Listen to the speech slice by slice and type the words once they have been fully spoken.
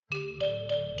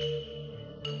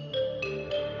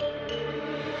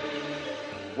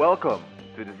Welcome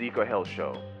to the Zico Health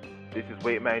Show. This is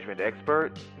weight management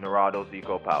expert Narado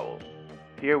Zico Powell.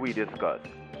 Here we discuss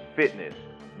fitness,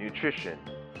 nutrition,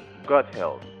 gut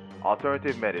health,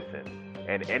 alternative medicine,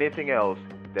 and anything else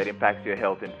that impacts your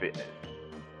health and fitness.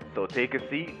 So take a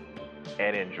seat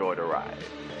and enjoy the ride.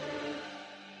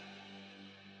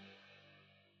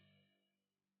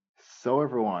 So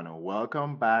everyone,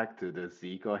 welcome back to the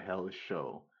Zico Health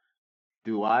Show.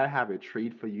 Do I have a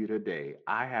treat for you today?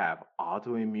 I have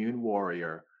autoimmune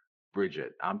warrior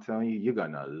Bridget. I'm telling you, you're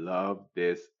gonna love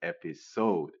this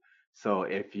episode. So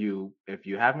if you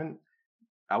haven't,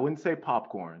 I wouldn't say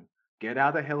popcorn, get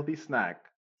out a healthy snack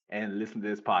and listen to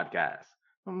this podcast.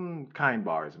 Kind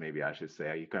bars, maybe I should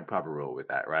say. You can probably roll with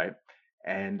that, right?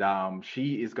 And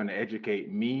she is gonna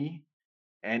educate me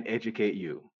and educate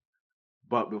you.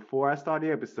 But before I start the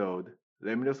episode,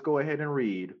 let me just go ahead and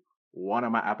read one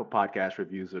of my Apple Podcast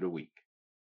reviews of the week.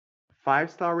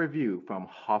 5-star review from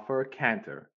Hoffer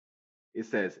Cantor. It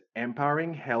says,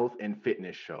 Empowering Health and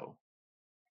Fitness Show.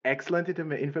 Excellent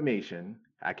information.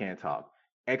 I can't talk.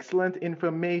 Excellent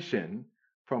information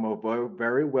from a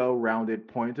very well rounded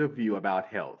point of view about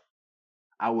health.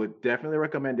 I would definitely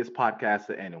recommend this podcast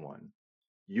to anyone.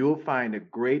 You'll find a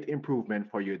great improvement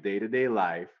for your day to day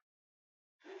life.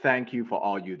 Thank you for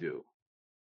all you do.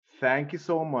 Thank you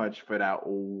so much for that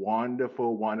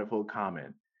wonderful, wonderful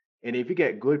comment. And if you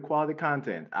get good quality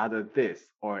content out of this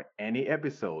or any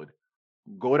episode,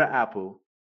 go to Apple,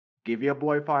 give your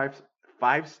boy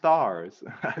five stars.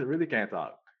 I really can't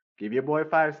talk. Give your boy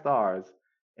 5 stars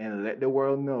and let the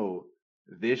world know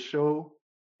this show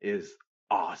is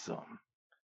awesome.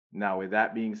 Now, with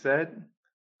that being said,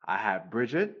 I have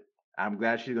Bridget. I'm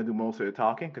glad she's gonna do most of the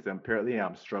talking because apparently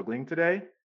I'm struggling today.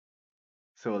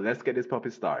 So let's get this puppy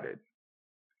started.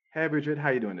 Hey Bridget, how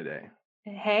you doing today?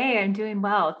 Hey, I'm doing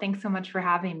well. Thanks so much for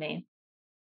having me.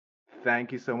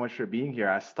 Thank you so much for being here.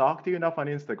 I stalked you enough on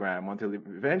Instagram until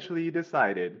eventually you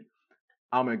decided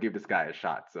I'm gonna give this guy a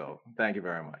shot. So thank you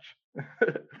very much.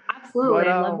 Absolutely. But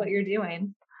I love what you're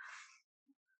doing.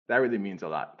 that really means a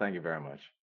lot. Thank you very much.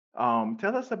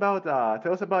 Tell us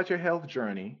about your health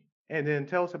journey, and then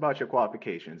tell us about your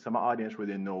qualifications. So my audience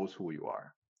really knows who you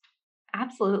are.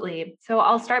 Absolutely. So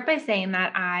I'll start by saying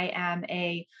that I am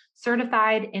a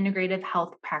certified integrative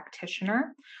health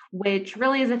practitioner, which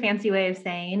really is a fancy way of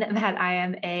saying that I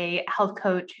am a health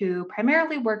coach who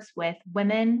primarily works with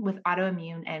women with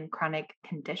autoimmune and chronic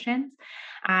conditions.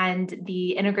 And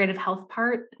the integrative health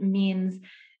part means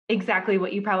exactly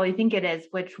what you probably think it is,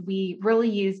 which we really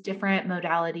use different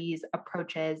modalities,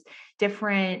 approaches,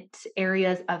 different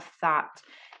areas of thought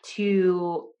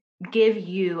to give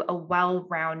you a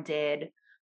well-rounded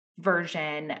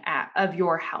version of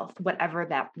your health, whatever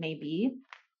that may be.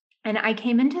 And I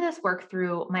came into this work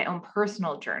through my own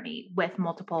personal journey with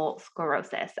multiple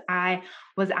sclerosis. I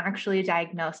was actually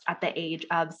diagnosed at the age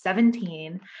of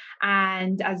 17.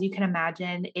 And as you can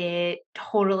imagine, it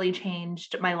totally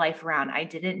changed my life around. I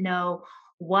didn't know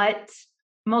what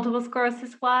multiple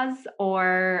sclerosis was,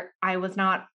 or I was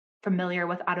not familiar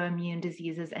with autoimmune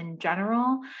diseases in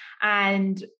general,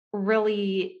 and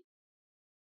really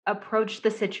approach the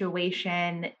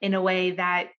situation in a way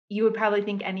that you would probably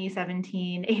think any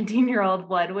 17, 18-year-old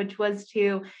would, which was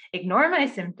to ignore my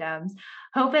symptoms,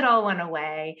 hope it all went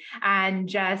away, and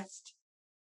just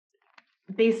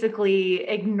basically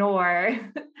ignore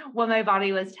what my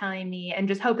body was telling me and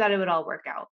just hope that it would all work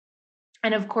out.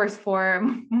 And of course, for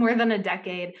more than a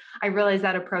decade, I realized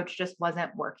that approach just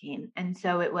wasn't working. And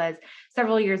so it was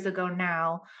several years ago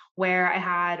now where I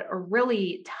had a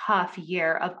really tough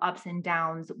year of ups and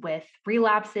downs with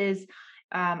relapses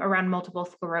around multiple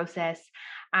sclerosis.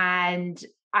 And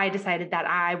I decided that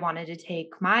I wanted to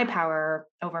take my power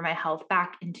over my health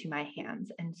back into my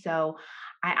hands. And so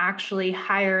I actually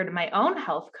hired my own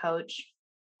health coach.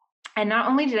 And not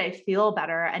only did I feel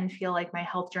better and feel like my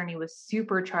health journey was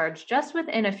supercharged just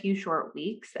within a few short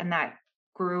weeks, and that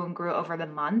grew and grew over the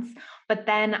months, but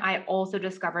then I also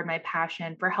discovered my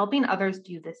passion for helping others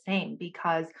do the same.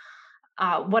 Because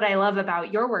what I love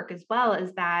about your work as well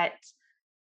is that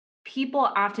people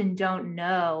often don't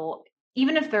know,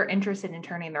 even if they're interested in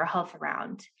turning their health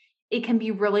around, it can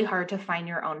be really hard to find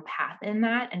your own path in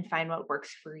that and find what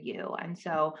works for you. And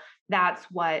so that's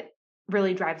what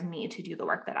really drives me to do the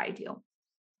work that I do.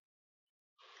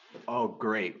 Oh,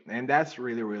 great. And that's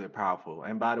really, really powerful.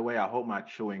 And by the way, I hope my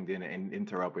chewing didn't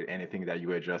interrupt with anything that you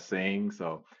were just saying.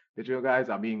 So, did you guys,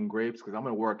 I'm eating grapes because I'm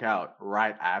going to work out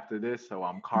right after this. So,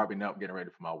 I'm carving up, getting ready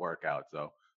for my workout.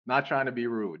 So, not trying to be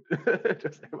rude.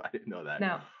 Just everybody know that.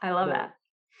 No, I love But, that.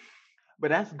 but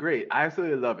that's great. I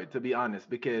absolutely love it, to be honest,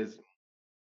 because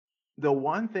the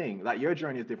one thing, like your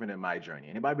journey is different than my journey.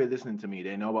 Anybody be listening to me,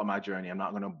 they know about my journey. I'm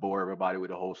not going to bore everybody with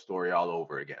the whole story all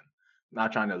over again.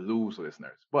 Not trying to lose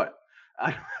listeners, but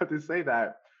I have to say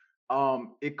that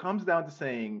it comes down to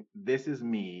saying, this is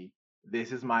me,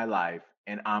 this is my life,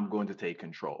 and I'm going to take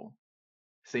control.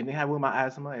 Same thing happened with my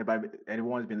asthma.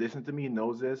 Anyone who's been listening to me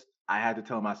knows this. I had to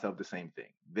tell myself the same thing.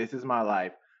 This is my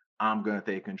life. I'm going to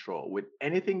take control. With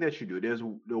anything that you do, there's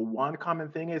the one common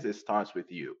thing is it starts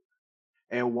with you.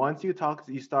 And once you talk,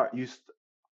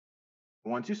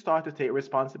 once you start to take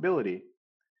responsibility,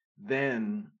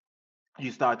 then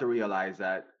you start to realize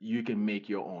that you can make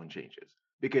your own changes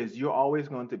because you're always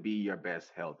going to be your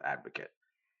best health advocate.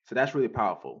 So that's really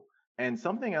powerful. And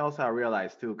something else I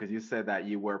realized too, because you said that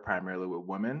you work primarily with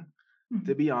women.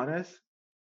 To Mhm. be honest,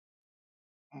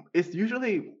 it's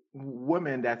usually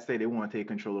women that say they want to take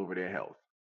control over their health.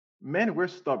 Men, we're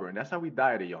stubborn. That's how we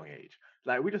die at a young age.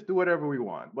 Like we just do whatever we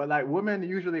want. But like women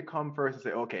usually come first and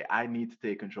say, okay, I need to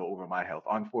take control over my health,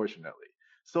 unfortunately.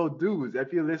 So dudes,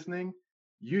 if you're listening,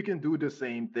 you can do the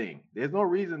same thing. There's no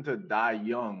reason to die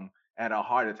young at a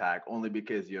heart attack only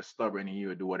because you're stubborn and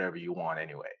you do whatever you want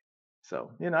anyway.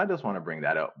 So, I just want to bring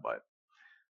that up.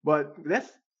 But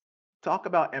let's talk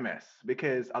about MS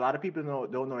because a lot of people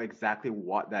don't know exactly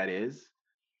what that is.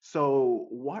 So,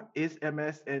 what is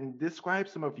MS and describe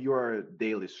some of your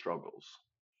daily struggles?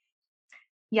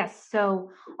 Yes.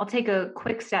 So I'll take a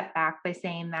quick step back by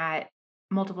saying that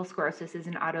multiple sclerosis is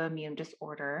an autoimmune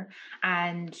disorder.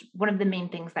 And one of the main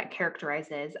things that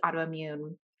characterizes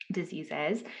autoimmune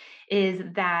diseases is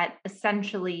that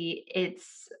essentially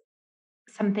it's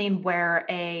something where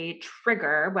a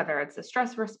trigger, whether it's a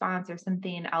stress response or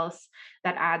something else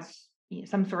that adds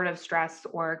some sort of stress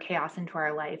or chaos into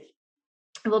our life,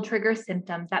 it will trigger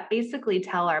symptoms that basically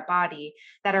tell our body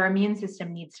that our immune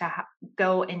system needs to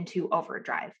go into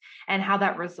overdrive. And how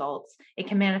that results, it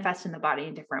can manifest in the body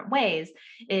in different ways,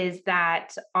 is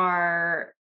that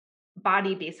our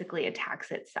body basically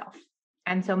attacks itself.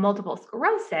 And so multiple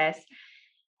sclerosis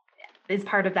is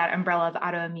part of that umbrella of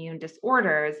autoimmune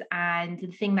disorders. And the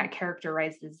thing that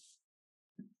characterizes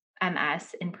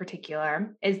MS in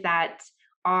particular is that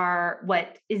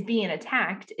what is being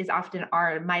attacked is often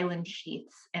our myelin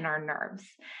sheaths in our nerves.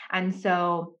 And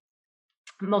so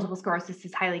multiple sclerosis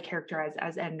is highly characterized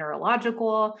as a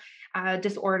neurological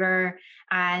disorder,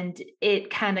 and it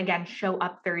can again show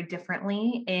up very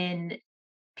differently in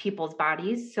people's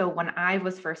bodies. So when I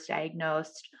was first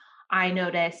diagnosed, I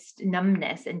noticed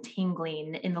numbness and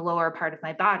tingling in the lower part of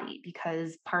my body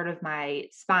because part of my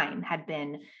spine had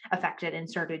been affected and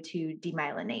started to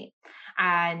demyelinate.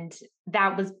 And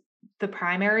that was the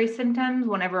primary symptoms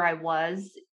whenever I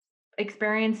was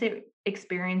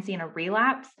experiencing a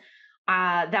relapse.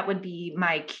 That would be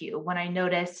my cue. When I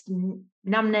noticed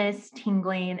numbness,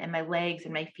 tingling in my legs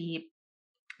and my feet,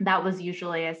 that was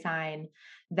usually a sign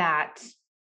that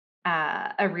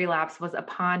a relapse was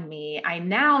upon me. I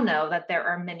now know that there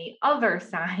are many other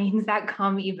signs that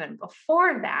come even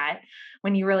before that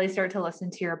when you really start to listen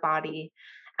to your body.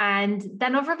 And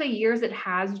then over the years, it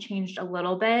has changed a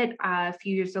little bit. A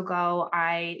few years ago,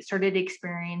 I started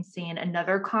experiencing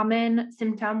another common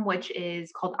symptom, which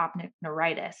is called optic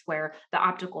neuritis, where the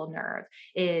optical nerve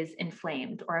is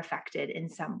inflamed or affected in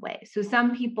some way. So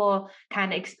some people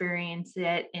can experience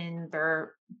it in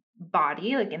their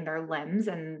body, like in their limbs,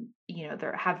 and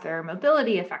have their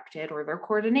mobility affected or their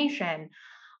coordination,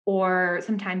 or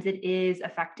sometimes it is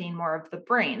affecting more of the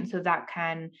brain, so that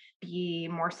can be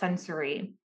more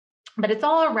sensory. But it's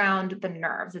all around the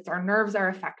nerves. It's our nerves are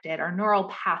affected, our neural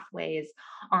pathways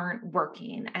aren't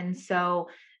working, and so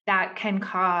that can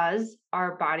cause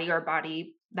our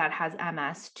body that has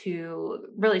MS to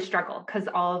really struggle because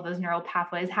all of those neural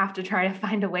pathways have to try to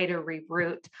find a way to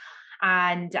reroute.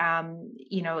 And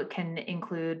it can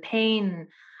include pain,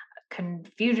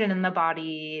 confusion in the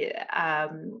body, a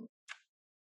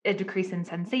decrease in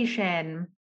sensation.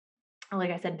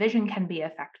 Like I said, vision can be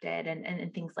affected,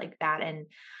 and things like that. And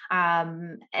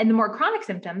the more chronic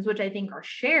symptoms, which I think are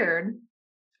shared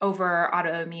over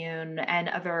autoimmune and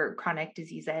other chronic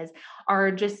diseases,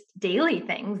 are just daily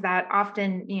things that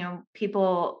often,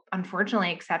 people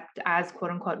unfortunately accept as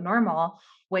quote unquote normal,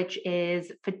 which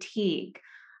is fatigue,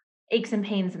 aches and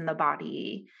pains in the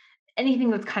body,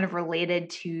 anything that's kind of related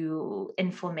to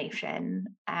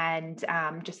inflammation, and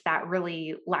just that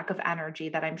really lack of energy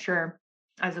that I'm sure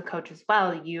as a coach as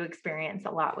well, you experience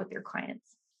a lot with your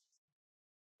clients.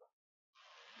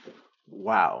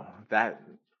 Wow, that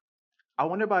I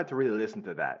wonder about to really listen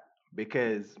to that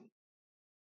because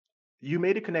you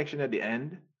made a connection at the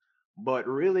end, but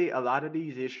really a lot of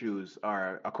these issues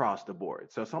are across the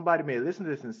board. So somebody may listen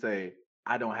to this and say,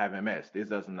 I don't have MS. This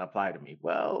doesn't apply to me.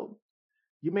 Well,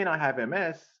 you may not have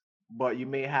MS, but you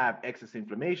may have excess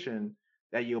inflammation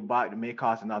that your body may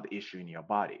cause another issue in your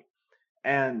body.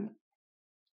 And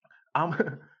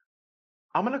I'm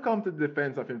I'm gonna come to the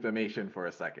defense of inflammation for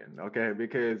a second, okay?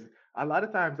 Because a lot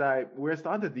of times we're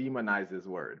starting to demonize this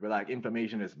word. We're like,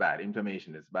 inflammation is bad,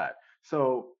 inflammation is bad.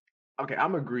 So, okay,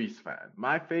 I'm a Grease fan.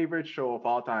 My favorite show of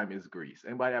all time is Grease.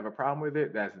 Anybody have a problem with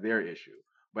it? That's their issue.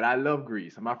 But I love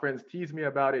Grease. And my friends tease me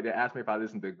about it. They ask me if I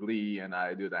listen to Glee and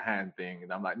I do the hand thing.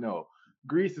 And I'm like, no,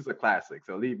 Grease is a classic,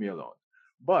 so leave me alone.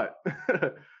 But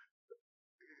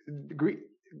Gre-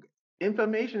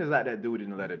 inflammation is like that dude in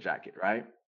the leather jacket, right?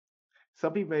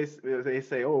 Some people they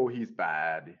say, "Oh, he's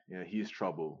bad. You know, he's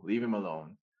trouble. Leave him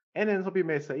alone." And then some people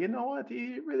may say, "You know what?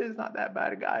 He really is not that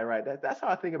bad a guy, right?" That's how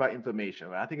I think about inflammation.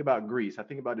 Right? I think about Greece. I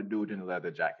think about the dude in the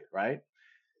leather jacket, right?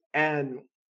 And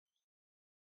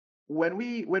when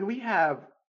we have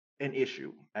an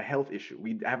issue, a health issue,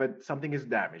 we have something is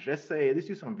damaged. Let's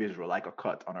use some visual, like a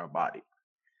cut on our body.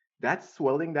 That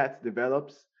swelling that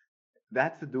develops,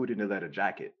 that's the dude in the leather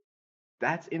jacket.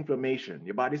 That's inflammation.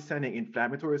 Your body's sending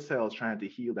inflammatory cells trying to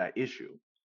heal that issue.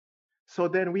 So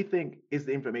then we think, is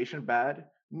the inflammation bad?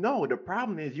 No, the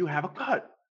problem is you have a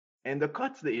cut, and the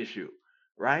cut's the issue,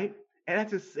 right? And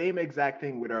that's the same exact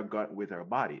thing with our gut, with our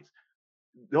bodies.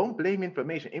 Don't blame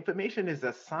inflammation. Inflammation is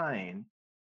a sign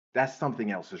that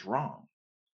something else is wrong,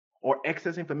 or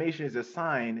excess inflammation is a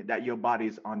sign that your body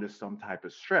is under some type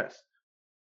of stress.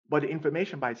 But the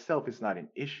inflammation by itself is not an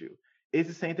issue. It's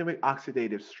the same thing with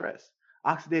oxidative stress.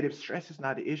 Oxidative stress is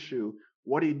not the issue.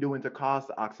 What are you doing to cause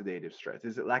the oxidative stress?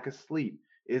 Is it lack of sleep?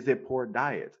 Is it poor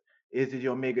diet? Is it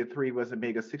your omega 3 versus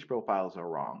omega 6 profiles are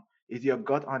wrong? Is your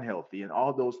gut unhealthy? And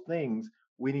all those things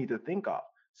we need to think of.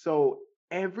 So,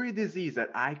 every disease that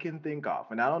I can think of,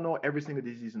 and I don't know every single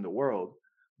disease in the world,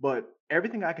 but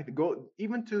everything I can go,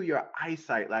 even to your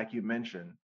eyesight, like you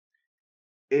mentioned,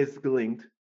 is linked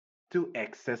to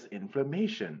excess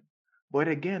inflammation. But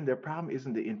again, the problem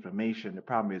isn't the inflammation. The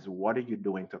problem is, what are you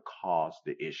doing to cause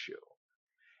the issue?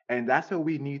 And that's what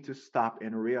we need to stop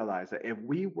and realize, that if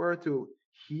we were to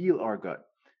heal our gut,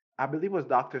 I believe it was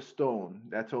Dr. Stone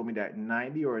that told me that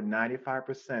 90 or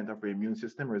 95% of our immune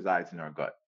system resides in our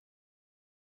gut.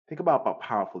 Think about how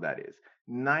powerful that is.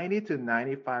 90 to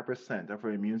 95% of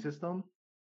our immune system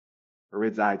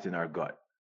resides in our gut.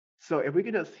 So if we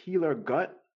could just heal our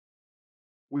gut,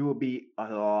 we will be a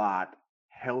lot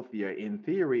healthier, in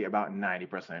theory, about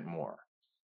 90% more.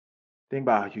 Think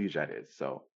about how huge that is.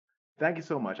 So thank you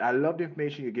so much. I love the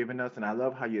information you're giving us, and I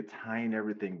love how you're tying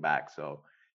everything back. So,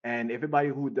 and everybody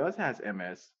who does has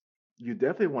MS, you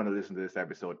definitely want to listen to this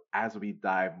episode as we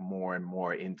dive more and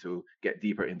more into, get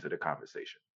deeper into the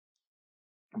conversation.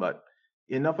 But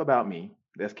enough about me.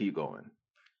 Let's keep going.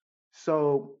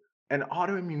 So, an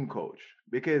autoimmune coach,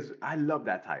 because I love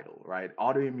that title, right?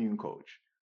 Autoimmune coach.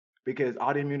 Because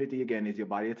autoimmunity, again, is your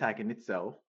body attacking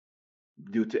itself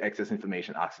due to excess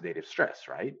inflammation, oxidative stress,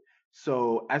 right?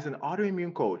 So, as an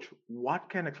autoimmune coach, what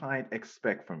can a client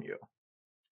expect from you?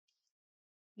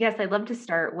 Yes, I'd love to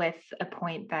start with a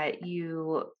point that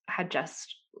you had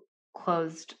just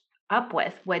closed up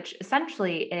with, which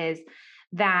essentially is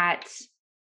that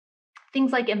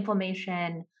things like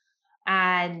inflammation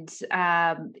and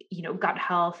gut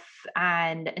health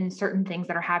and certain things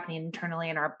that are happening internally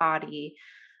in our body,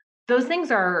 those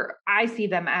things are, I see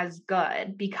them as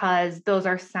good because those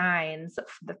are signs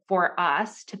for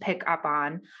us to pick up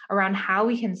on around how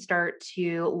we can start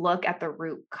to look at the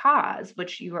root cause,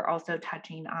 which you were also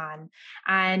touching on.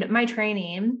 And my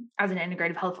training as an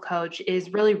integrative health coach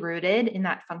is really rooted in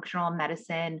that functional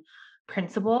medicine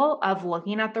principle of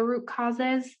looking at the root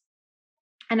causes.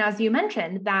 And as you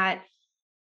mentioned, that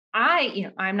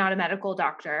I'm not a medical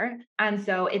doctor. And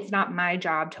so it's not my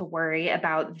job to worry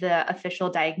about the official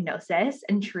diagnosis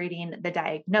and treating the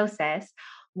diagnosis.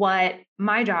 What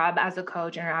my job as a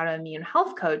coach and an autoimmune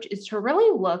health coach is to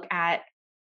really look at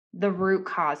the root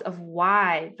cause of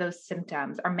why those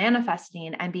symptoms are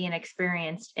manifesting and being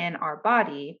experienced in our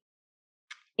body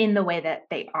in the way that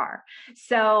they are.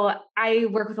 So I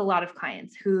work with a lot of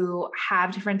clients who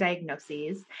have different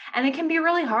diagnoses, and it can be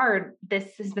really hard.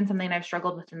 This has been something I've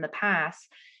struggled with in the past,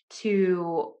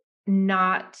 to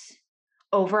not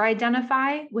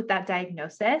over-identify with that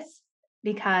diagnosis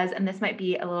because, and this might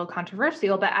be a little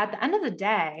controversial, but at the end of the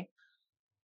day,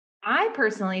 I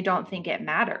personally don't think it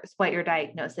matters what your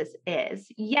diagnosis is.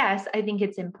 Yes, I think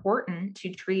it's important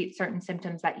to treat certain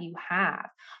symptoms that you have,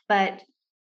 but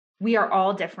we are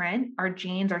all different. Our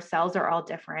genes, our cells are all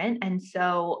different. And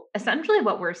so essentially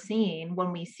what we're seeing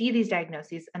when we see these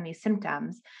diagnoses and these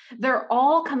symptoms, they're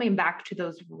all coming back to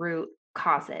those root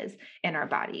causes in our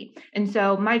body. And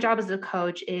so my job as a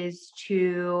coach is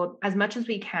to, as much as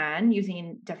we can,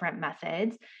 using different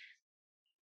methods,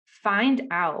 find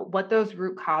out what those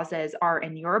root causes are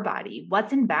in your body.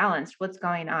 What's imbalanced? What's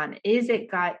going on? Is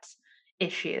it gut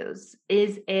issues?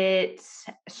 Is it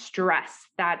stress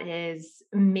that is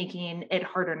making it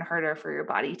harder and harder for your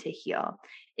body to heal?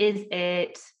 Is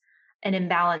it an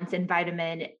imbalance in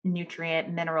vitamin,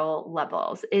 nutrient, mineral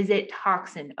levels? Is it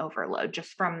toxin overload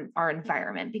just from our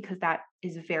environment? Because that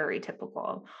is very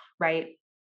typical, right?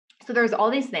 So there's all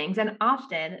these things, and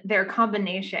often they're a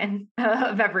combination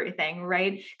of everything,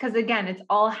 right? Because again, it's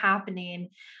all happening.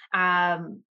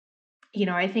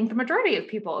 I think the majority of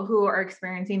people who are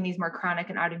experiencing these more chronic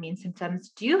and autoimmune symptoms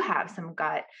do have some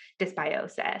gut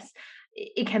dysbiosis.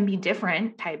 It can be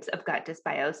different types of gut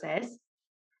dysbiosis,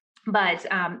 but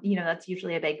that's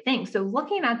usually a big thing. So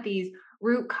looking at these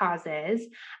root causes,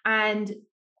 and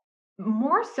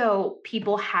more so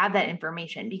people have that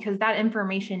information, because that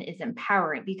information is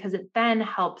empowering, because it then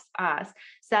helps us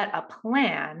set a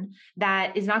plan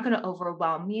that is not going to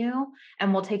overwhelm you,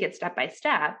 and we'll take it step by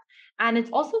step. And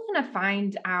it's also going to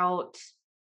find out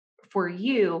for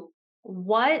you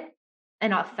what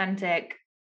an authentic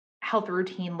health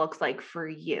routine looks like for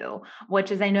you, which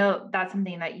is, I know that's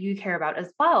something that you care about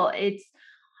as well.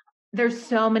 There's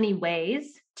so many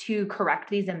ways to correct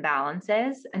these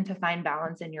imbalances and to find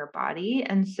balance in your body.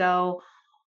 And so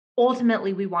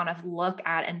ultimately, we want to look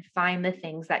at and find the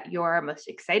things that you're most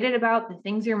excited about, the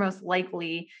things you're most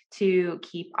likely to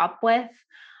keep up with,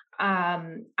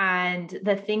 and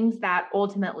the things that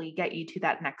ultimately get you to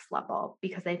that next level,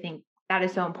 because I think that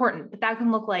is so important. But that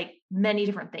can look like many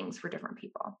different things for different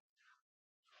people.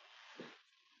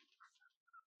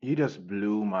 You just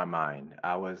blew my mind.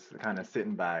 I was kind of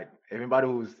sitting back. Everybody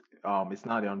who's it's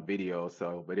not on video,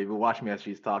 so but if you watch me as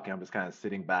she's talking, I'm just kind of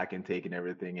sitting back and taking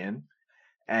everything in.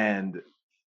 And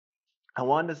I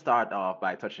wanted to start off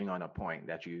by touching on a point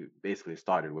that you basically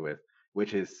started with,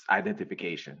 which is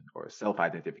identification or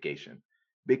self-identification.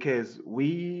 Because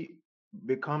we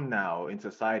become now in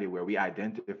society where we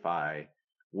identify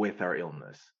with our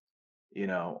illness,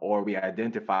 or we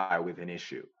identify with an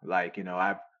issue. Like,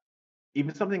 I've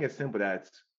even something as simple as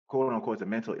quote unquote a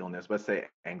mental illness, let's say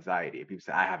anxiety. People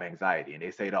say, I have anxiety, and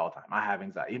they say it all the time. I have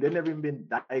anxiety. They've never even been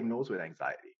diagnosed with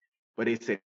anxiety, but they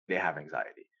say they have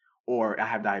anxiety. Or I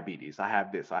have diabetes, I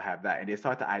have this, I have that. And they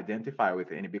start to identify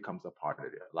with it, and it becomes a part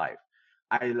of their life.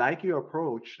 I like your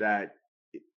approach that,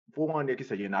 for one, like you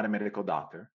said, you're not a medical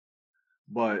doctor,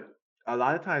 but a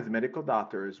lot of times medical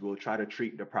doctors will try to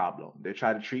treat the problem. They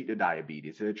try to treat the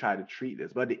diabetes, they try to treat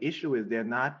this. But the issue is they're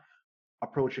not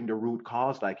approaching the root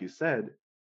cause, like you said.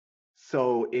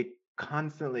 So it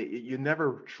constantly, you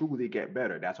never truly get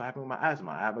better. That's what happened with my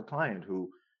asthma. I have a client who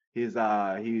he's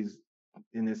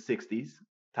in his 60s,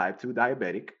 type 2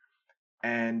 diabetic,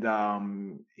 and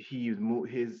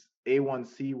his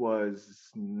A1C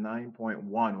was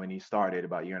 9.1 when he started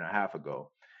about a year and a half ago,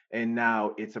 and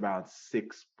now it's about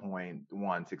 6.1,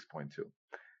 6.2.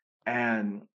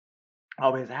 And I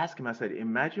always ask him, I said,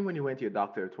 imagine when you went to your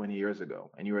doctor 20 years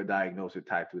ago and you were diagnosed with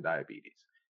type 2 diabetes.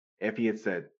 If he had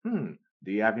said, do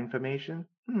you have inflammation?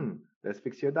 Let's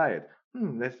fix your diet.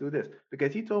 Let's do this.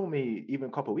 Because he told me even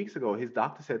a couple of weeks ago, his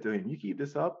doctor said to him, you keep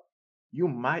this up, you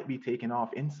might be taking off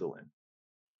insulin.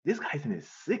 This guy's in his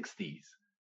 60s,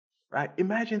 right?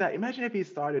 Imagine that. Imagine if he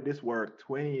started this work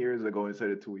 20 years ago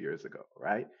instead of 2 years ago,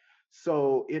 right?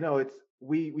 So, it's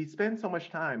we spend so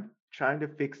much time trying to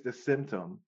fix the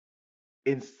symptom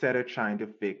instead of trying to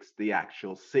fix the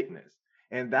actual sickness.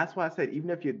 And that's why I said, even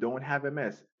if you don't have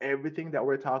MS, everything that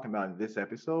we're talking about in this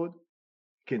episode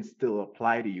can still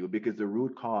apply to you, because the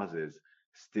root causes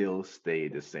still stay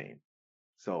the same.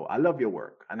 So I love your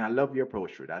work and I love your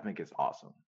approach to it. I think it's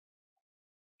awesome.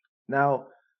 Now,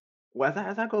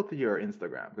 as I go through your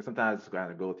Instagram, because sometimes I just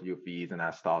kind of go through your feeds and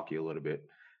I stalk you a little bit.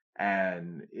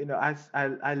 And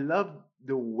I love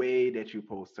the way that you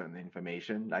post certain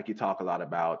information. Like you talk a lot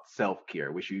about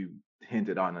self-care, which you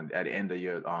hinted on at the end of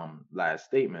your last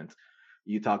statement.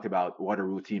 You talked about what a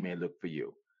routine may look for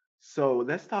you. So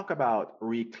let's talk about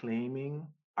reclaiming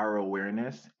our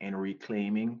awareness and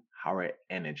reclaiming our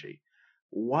energy.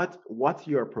 What's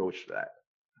your approach to that?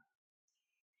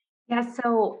 Yeah,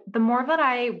 so the more that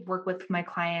I work with my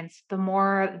clients, the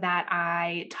more that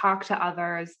I talk to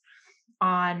others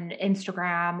on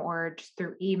Instagram or just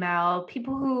through email,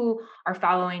 people who are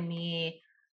following me,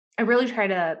 I really try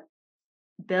to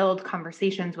build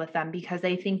conversations with them, because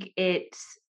I think it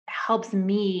helps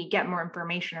me get more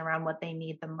information around what they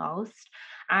need the most.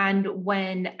 And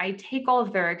when I take all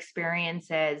of their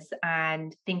experiences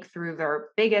and think through their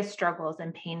biggest struggles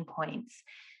and pain points,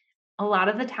 a lot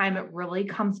of the time it really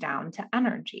comes down to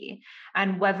energy,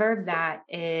 and whether that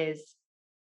is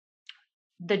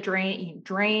the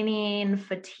draining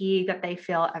fatigue that they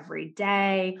feel every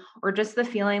day, or just the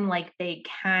feeling like they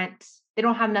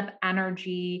don't have enough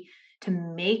energy to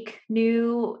make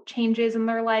new changes in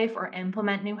their life or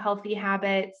implement new healthy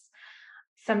habits.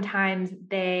 Sometimes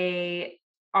they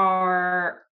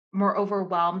are more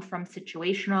overwhelmed from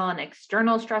situational and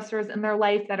external stressors in their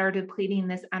life that are depleting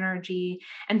this energy.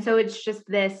 And so it's just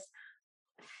this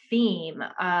theme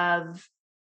of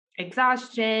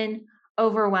exhaustion,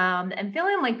 overwhelmed, and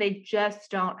feeling like they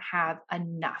just don't have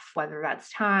enough, whether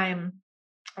that's time,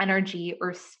 energy,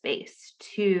 or space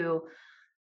to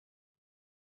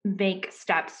make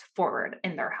steps forward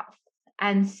in their health.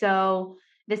 And so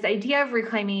this idea of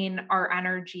reclaiming our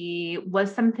energy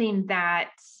was something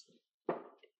that,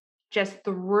 just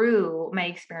through my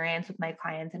experience with my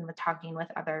clients and with talking with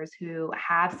others who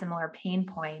have similar pain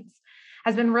points,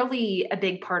 has been really a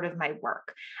big part of my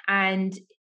work. And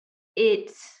I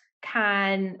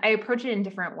approach it in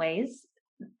different ways.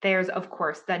 There's, of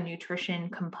course, the nutrition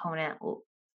component,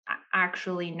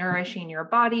 actually nourishing your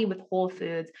body with whole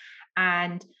foods,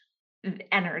 and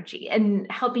energy,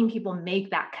 and helping people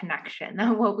make that connection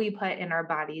that what we put in our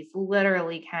bodies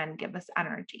literally can give us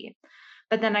energy.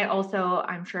 But then I also,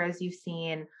 I'm sure as you've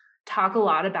seen, talk a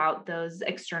lot about those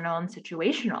external and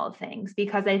situational things,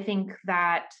 because I think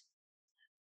that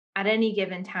at any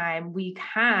given time, we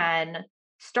can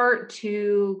start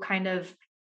to kind of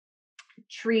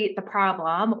treat the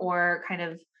problem, or kind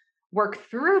of work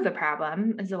through the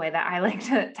problem, is the way that I like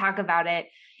to talk about it,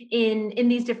 in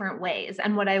these different ways.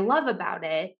 And what I love about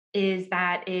it is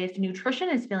that if nutrition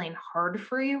is feeling hard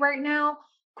for you right now,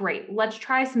 great, let's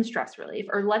try some stress relief,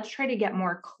 or let's try to get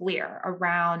more clear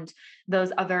around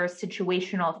those other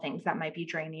situational things that might be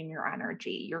draining your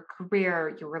energy, your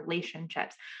career, your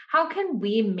relationships. How can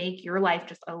we make your life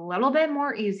just a little bit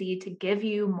more easy to give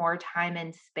you more time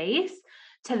and space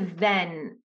to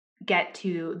then get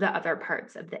to the other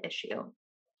parts of the issue?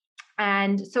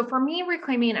 And so for me,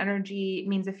 reclaiming energy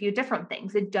means a few different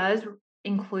things. It does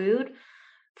include,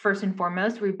 first and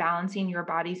foremost, rebalancing your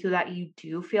body so that you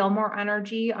do feel more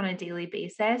energy on a daily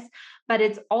basis. But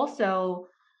it's also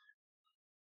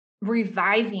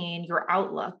reviving your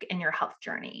outlook in your health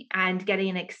journey and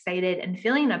getting excited and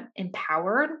feeling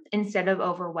empowered instead of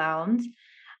overwhelmed,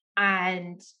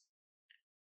 and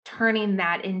turning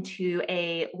that into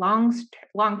a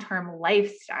long-term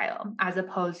lifestyle, as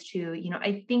opposed to,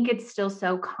 I think it's still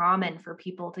so common for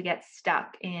people to get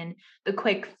stuck in the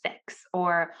quick fix,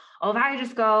 or, oh, if I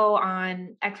just go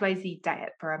on XYZ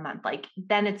diet for a month, like,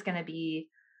 then it's going to be,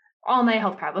 all my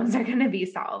health problems are going to be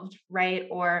solved, right?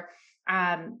 Or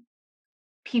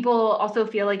people also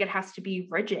feel like it has to be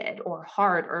rigid or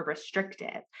hard or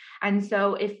restrictive. And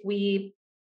so if we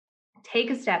take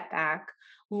a step back,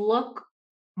 look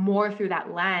more through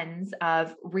that lens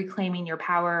of reclaiming your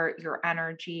power, your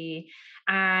energy,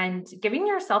 and giving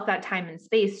yourself that time and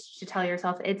space to tell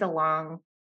yourself it's a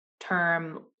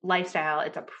long-term lifestyle,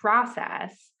 it's a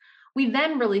process, we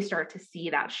then really start to see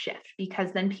that shift,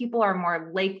 because then people are more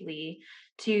likely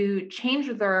to change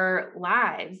their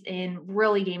lives in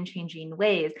really game-changing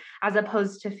ways, as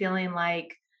opposed to feeling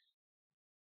like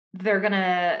they're going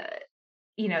to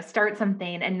start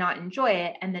something and not enjoy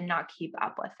it and then not keep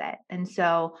up with it. And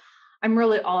so I'm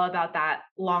really all about that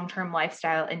long-term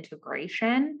lifestyle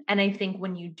integration. And I think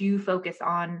when you do focus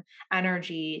on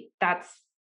energy, that's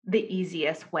the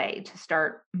easiest way to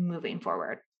start moving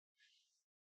forward.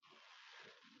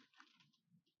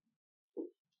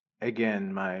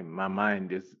 Again, my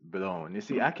mind is blown. You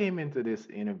see, I came into this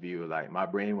interview like my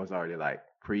brain was already like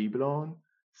pre-blown.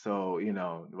 So,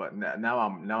 but now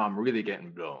I'm really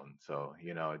getting blown. So,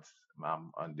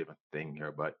 I'm on a different thing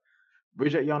here. But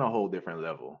Bridget, you're on a whole different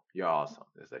level. You're awesome.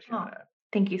 Just let you know Oh, that.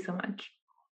 thank you so much.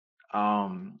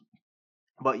 Um,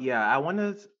 but yeah, I want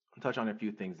to touch on a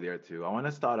few things there too. I want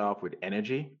to start off with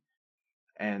energy.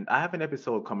 And I have an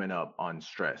episode coming up on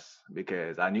stress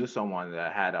because I knew someone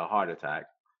that had a heart attack.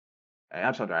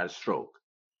 I'm sorry, I had a stroke.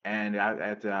 And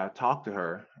I talked to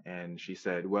her and she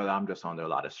said, well, I'm just under a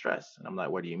lot of stress. And I'm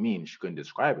like, what do you mean? She couldn't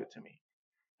describe it to me.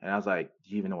 And I was like, do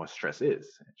you even know what stress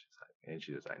is? And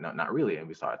she was like, no, not really. And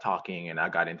we started talking and I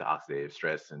got into oxidative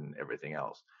stress and everything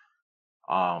else.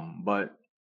 But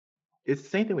it's the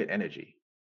same thing with energy.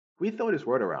 We throw this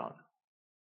word around.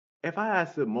 If I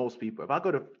ask the most people, if I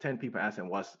go to 10 people asking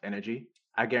what's energy,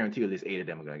 I guarantee you at least 8 of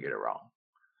them are going to get it wrong.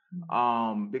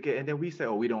 Because, and then we say,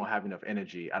 oh, we don't have enough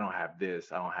energy. I don't have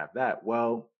this. I don't have that.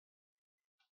 Well,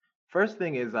 first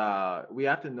thing is we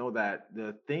have to know that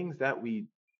the things that we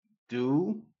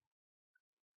do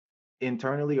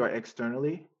internally or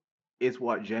externally, is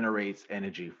what generates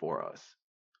energy for us,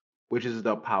 which is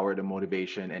the power, the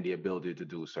motivation, and the ability to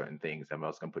do certain things. I'm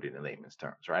also gonna put it in layman's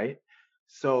terms, right?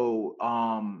 So,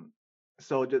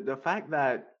 so the fact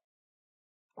that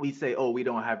we say, "Oh, we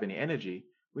don't have any energy,"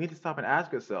 we need to stop and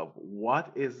ask ourselves,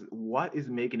 what is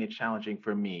making it challenging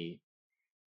for me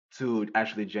to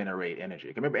actually generate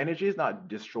energy? Remember, energy is not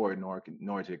destroyed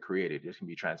nor is it created; it can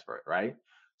be transferred, right?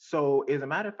 So, as a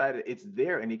matter of fact, it's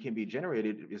there and it can be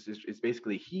generated. It's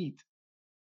basically heat,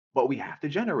 but we have to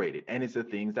generate it, and it's the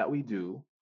things that we do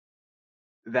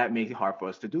that make it hard for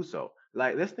us to do so.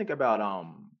 Like, let's think about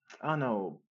I don't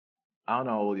know, I don't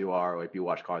know how old you are or if you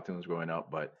watch cartoons growing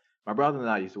up, but my brother and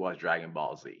I used to watch Dragon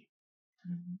Ball Z.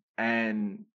 Mhm.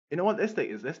 And you know what? Let's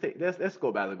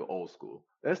go back a little bit old school.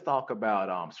 Let's talk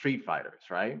about Street Fighters,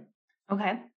 right?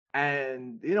 Okay.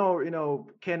 And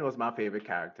Ken was my favorite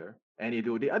character, and he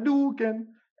do the Hadouken,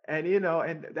 and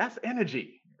and that's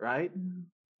energy, right? Mhm.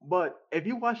 But if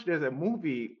you watch, there's a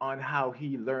movie on how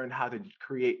he learned how to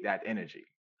create that energy,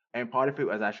 and part of it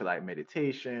was actually like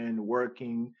meditation,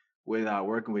 working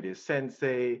with his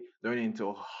sensei, learning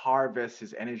to harvest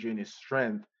his energy and his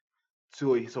strength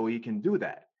so he can do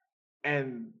that.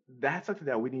 And that's something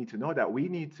that we need to know, that we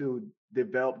need to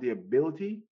develop the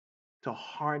ability to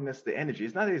harness the energy.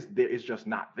 It's not that it's just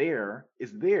not there.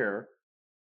 It's there.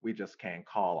 We just can't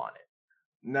call on it.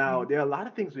 Now, Right. there are a lot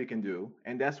of things we can do,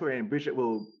 and that's where and Bridget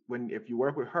will, when if you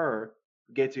work with her,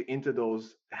 get you into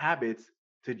those habits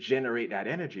to generate that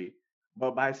energy.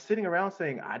 But by sitting around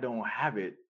saying, I don't have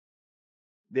it,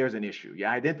 there's an issue. You're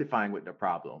identifying with the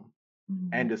problem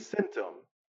and Mhm. the symptom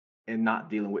and not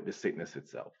dealing with the sickness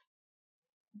itself.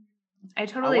 I I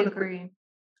totally want to quick, agree.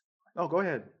 oh, go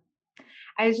ahead.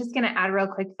 I was just going to add real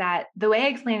quick that the way I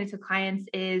explain it to clients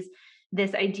is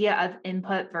this idea of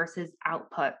input versus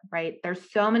output, right?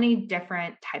 There's so many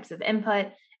different types of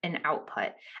input and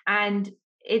output. And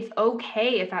it's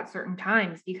okay if at certain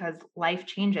times, because life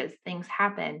changes, things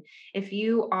happen. If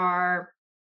you are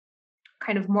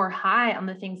kind of more high on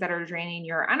the things that are draining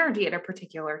your energy at a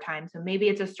particular time. So maybe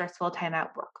it's a stressful time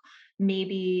at work.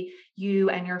 Maybe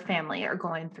you and your family are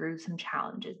going through some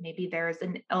challenges. Maybe there's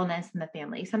an illness in the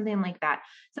family, something like that.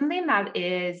 Something that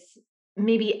is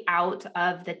maybe out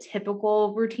of the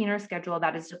typical routine or schedule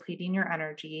that is depleting your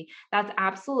energy. That's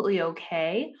absolutely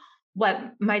okay.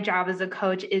 What my job as a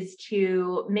coach is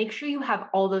to make sure you have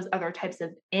all those other types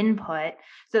of input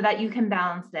so that you can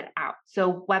balance that out.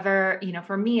 So whether,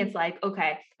 for me, it's like,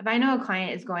 okay, if I know a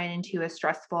client is going into a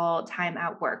stressful time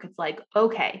at work, it's like,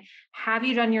 okay, have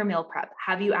you done your meal prep?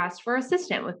 Have you asked for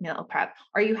assistance with meal prep?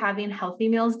 Are you having healthy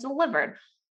meals delivered?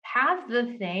 Have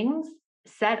the things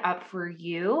set up for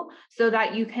you so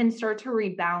that you can start to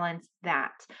rebalance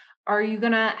that. Are you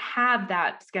going to have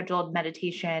that scheduled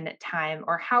meditation time,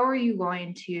 or how are you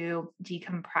going to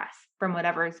decompress from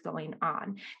whatever is going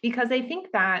on? Because I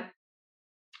think that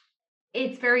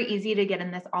it's very easy to get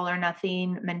in this all or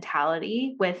nothing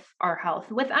mentality with our health,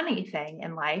 with anything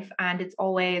in life. And it's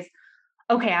always,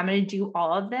 okay, I'm going to do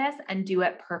all of this and do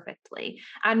it perfectly.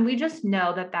 And we just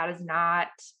know that that is not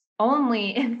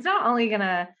it's not only going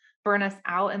to burn us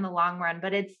out in the long run,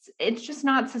 but it's just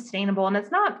not sustainable. And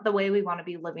it's not the way we want to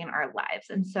be living our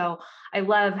lives. And so I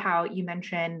love how you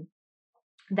mentioned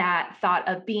that thought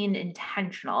of being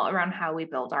intentional around how we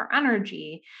build our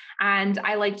energy. And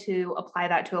I like to apply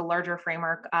that to a larger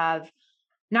framework of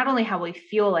not only how we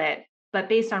fuel it, but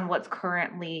based on what's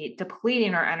currently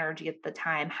depleting our energy at the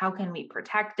time, how can we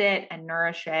protect it and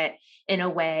nourish it in a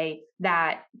way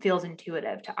that feels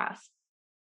intuitive to us?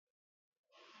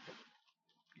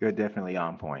 You're definitely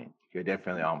on point. You're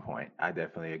definitely on point. I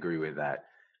definitely agree with that.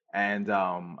 And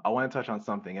I want to touch on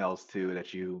something else too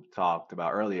that you talked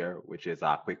about earlier, which is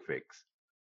quick fix.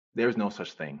 There's no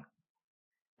such thing.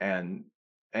 And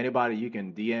anybody, you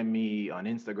can DM me on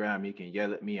Instagram, you can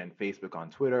yell at me on Facebook,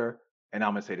 on Twitter, and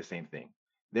I'm gonna say the same thing.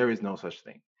 There is no such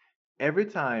thing. Every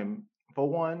time, for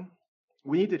one,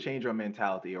 we need to change our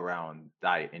mentality around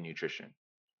diet and nutrition.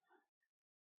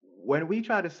 When we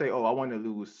try to say, "Oh, I want to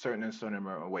lose certain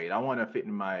amount of weight. I want to fit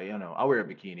in my, I wear a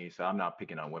bikini, so I'm not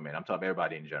picking on women. I'm talking about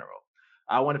everybody in general.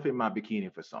 I want to fit in my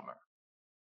bikini for summer."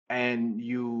 And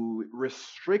you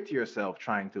restrict yourself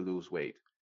trying to lose weight.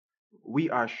 We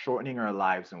are shortening our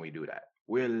lives when we do that.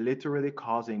 We're literally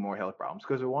causing more health problems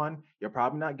because one, you're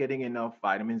probably not getting enough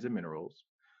vitamins and minerals.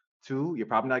 Two, you're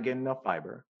probably not getting enough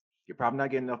fiber. You're probably not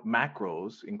getting enough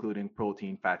macros, including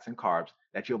protein, fats, and carbs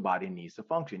that your body needs to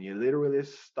function. You're literally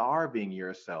starving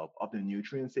yourself of the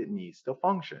nutrients it needs to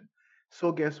function.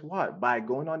 So guess what? By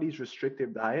going on these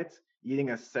restrictive diets, eating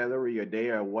a celery a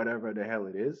day or whatever the hell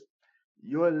it is,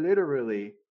 you're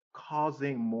literally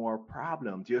causing more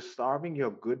problems. You're starving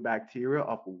your good bacteria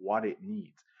of what it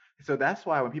needs. So that's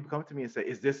why when people come to me and say,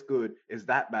 "Is this good? Is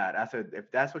that bad?" I said,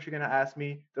 "If that's what you're gonna ask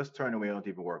me, just turn away. Don't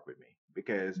even work with me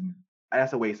because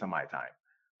that's a waste of my time."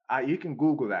 You can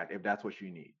Google that if that's what you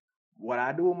need. What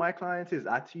I do with my clients is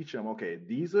I teach them, okay,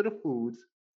 these are the foods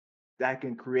that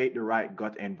can create the right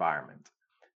gut environment.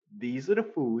 These are the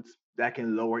foods that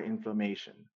can lower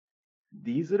inflammation.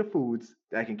 These are the foods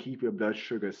that can keep your blood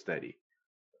sugar steady.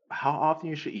 How often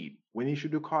you should eat, when you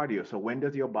should do cardio. So when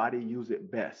does your body use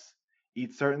it best?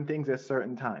 Eat certain things at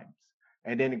certain times.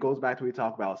 And then it goes back to we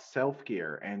talk about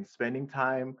self-care and spending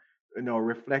time,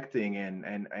 reflecting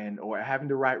and or having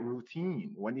the right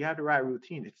routine. When you have the right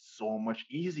routine, it's so much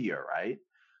easier, right?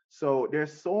 So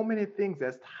there's so many things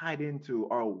that's tied into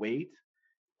our weight,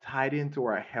 tied into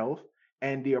our health,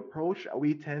 and the approach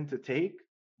we tend to take,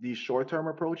 these short-term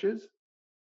approaches,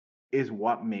 is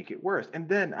what make it worse. And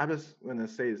then I just want to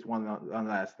say this one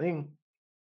last thing.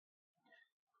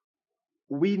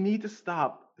 We need to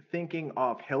stop thinking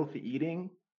of healthy eating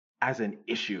as an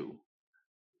issue.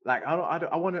 Like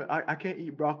I want to, I can't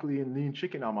eat broccoli and lean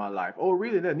chicken all my life. Oh,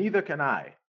 really? Then neither can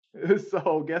I.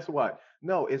 So guess what?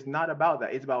 No, it's not about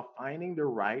that. It's about finding the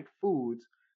right foods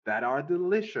that are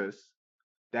delicious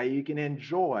that you can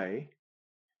enjoy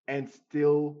and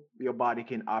still your body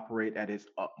can operate at its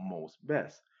utmost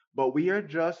best. But we are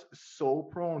just so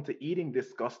prone to eating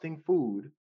disgusting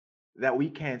food that we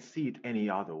can't see it any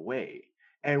other way.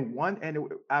 And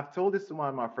I've told this to one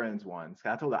of my friends once.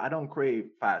 I told her I don't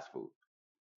crave fast food.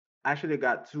 I actually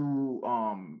got two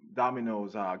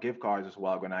Domino's gift cards as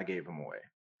well when I gave them away.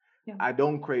 Yeah. I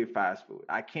don't crave fast food.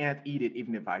 I can't eat it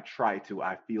even if I try to.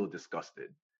 I feel disgusted.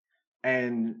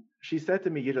 And she said to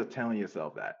me, "You're just telling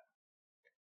yourself that."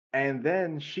 And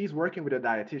then she's working with a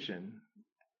dietitian.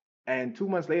 And 2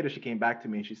 months later, she came back to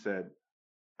me and she said,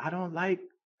 "I don't like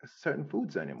certain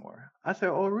foods anymore." I said,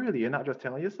 "Oh, really? You're not just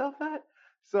telling yourself that?"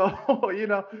 So,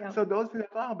 Yeah. so those things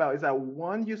I'm talking about is that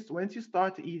once you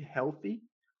start to eat healthy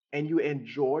and you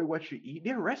enjoy what you eat,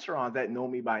 there are restaurants that know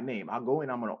me by name. I'll go in,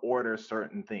 I'm going to order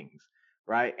certain things,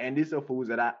 right? And these are foods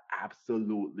that I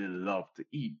absolutely love to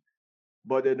eat.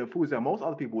 But then the foods that most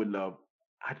other people would love,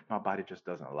 my body just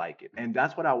doesn't like it. And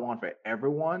that's what I want for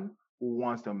everyone who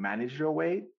wants to manage their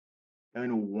weight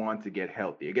and want to get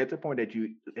healthy. You get to the point that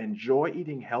you enjoy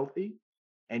eating healthy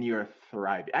and you're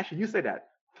thriving. Actually, you said that,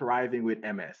 thriving with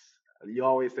MS. You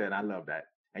always said, I love that.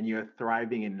 And you're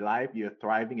thriving in life, you're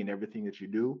thriving in everything that you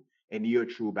do, and you're a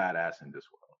true badass in this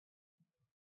world.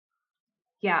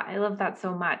 Yeah, I love that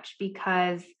so much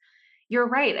because you're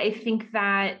right. I think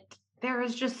that there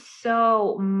is just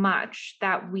so much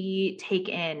that we take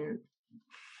in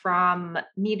from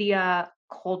media,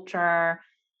 culture,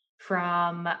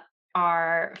 from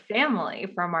our family,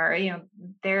 from our,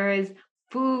 there is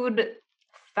food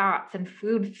thoughts and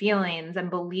food feelings and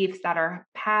beliefs that are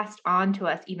passed on to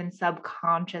us even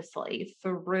subconsciously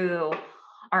through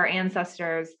our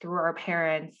ancestors, through our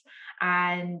parents.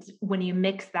 And when you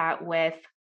mix that with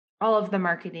all of the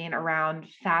marketing around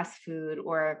fast food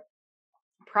or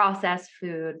processed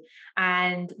food,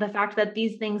 and the fact that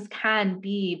these things can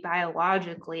be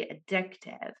biologically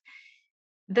addictive,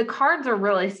 the cards are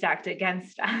really stacked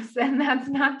against us. And that's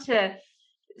not to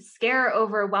scare,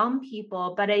 overwhelm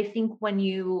people, but I think when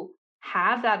you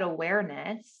have that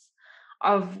awareness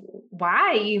of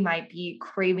why you might be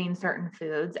craving certain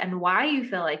foods and why you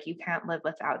feel like you can't live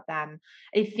without them,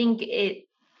 I think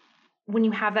when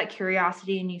you have that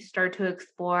curiosity and you start to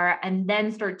explore and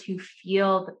then start to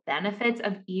feel the benefits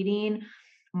of eating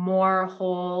more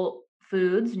whole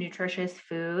foods, nutritious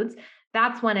foods,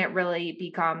 that's when it really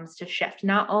becomes to shift.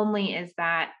 Not only is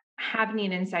that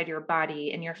happening inside your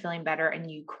body and you're feeling better and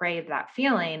you crave that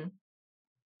feeling,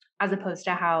 as opposed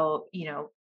to how,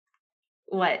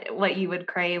 what you would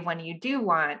crave when you do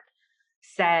want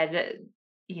said,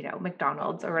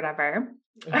 McDonald's or whatever.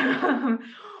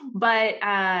 But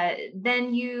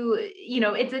then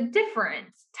it's a different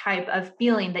type of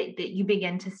feeling that you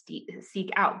begin to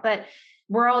seek out. But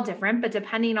we're all different, but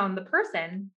depending on the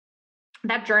person,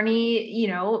 that journey,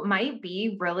 might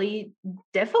be really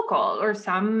difficult or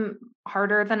some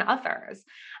harder than others.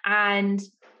 And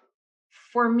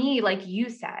for me, like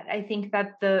you said, I think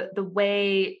that the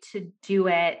way to do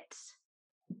it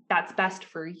that's best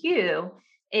for you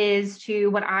is to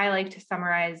what I like to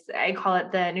summarize. I call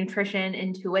it the nutrition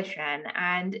intuition.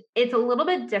 And it's a little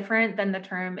bit different than the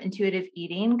term intuitive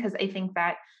eating, because I think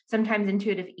that sometimes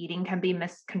intuitive eating can be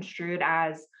misconstrued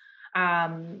as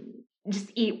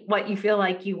just eat what you feel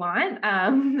like you want.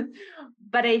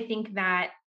 But I think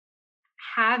that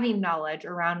having knowledge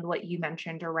around what you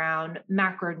mentioned around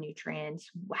macronutrients,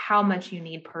 how much you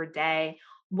need per day,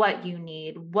 what you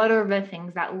need, what are the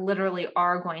things that literally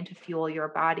are going to fuel your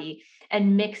body,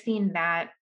 and mixing that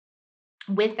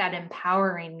with that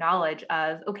empowering knowledge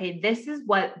of, okay, this is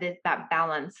what that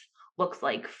balance looks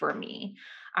like for me.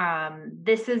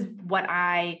 This is what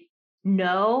I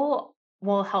know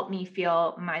will help me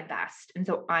feel my best. And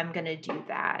so I'm going to do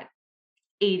that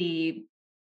 80%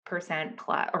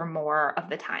 plus or more of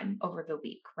the time over the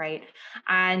week, right?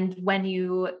 And when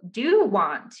you do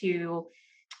want to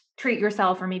treat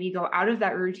yourself or maybe go out of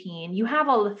that routine, you have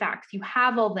all the facts, you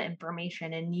have all the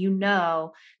information, and you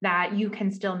know that you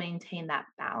can still maintain that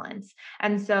balance.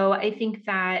 And so I think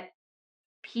that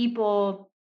people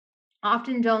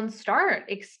often don't start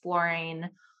exploring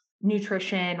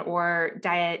nutrition or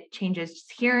diet changes.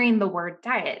 Just hearing the word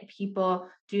diet, people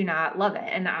do not love it.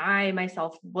 And I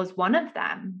myself was one of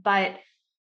them. But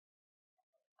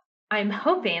I'm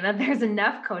hoping that there's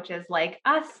enough coaches like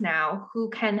us now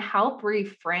who can help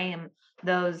reframe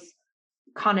those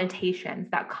connotations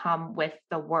that come with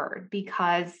the word.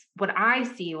 Because what I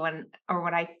see what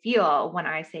I feel when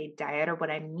I say diet, or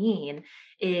what I mean,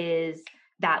 is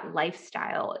that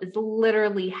lifestyle is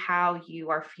literally how you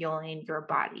are fueling your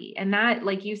body. And that,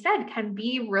 like you said, can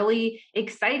be really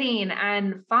exciting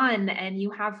and fun. And you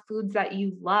have foods that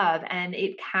you love, and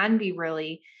it can be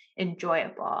really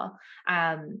enjoyable.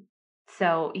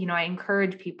 So, I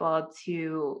encourage people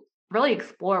to really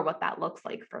explore what that looks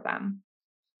like for them.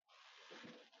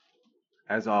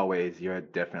 As always, you're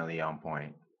definitely on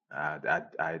point. I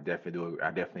definitely do.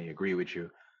 I definitely agree with you.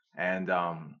 And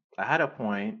I had a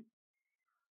point.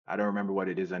 I don't remember what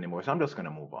it is anymore, so I'm just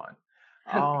gonna move on.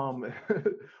 Um,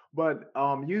 but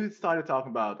you started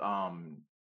talking about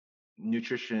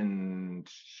nutrition.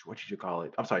 What did you call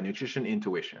it? I'm sorry, nutrition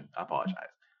intuition. I apologize.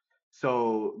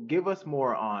 So give us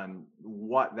more on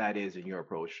what that is in your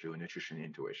approach to nutrition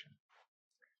intuition.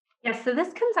 Yes, so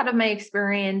this comes out of my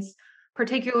experience,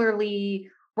 particularly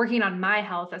working on my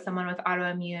health as someone with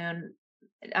autoimmune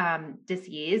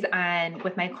disease, and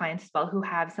with my clients as well who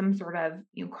have some sort of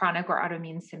chronic or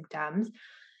autoimmune symptoms.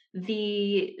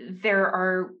 There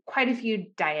are quite a few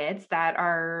diets that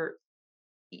are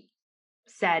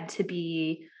said to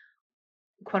be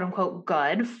quote unquote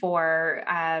good for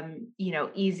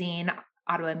easing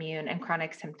autoimmune and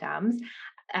chronic symptoms.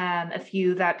 A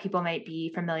few that people might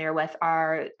be familiar with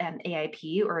are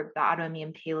AIP, or the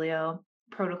autoimmune paleo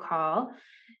protocol.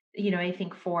 I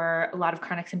think for a lot of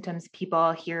chronic symptoms,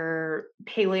 people hear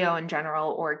paleo in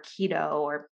general, or keto,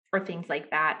 or things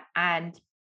like that. And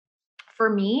for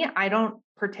me, I don't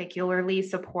particularly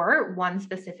support one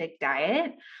specific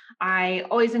diet. I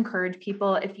always encourage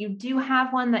people, if you do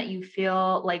have one that you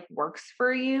feel like works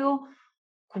for you,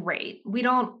 great. We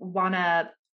don't want to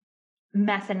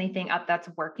mess anything up that's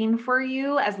working for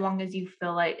you, as long as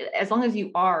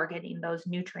you are getting those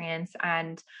nutrients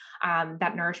and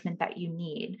that nourishment that you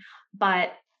need.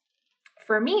 But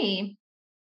for me,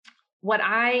 what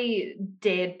I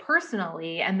did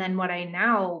personally, and then what I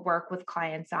now work with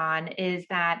clients on, is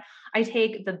that I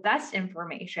take the best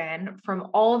information from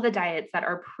all the diets that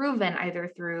are proven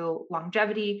either through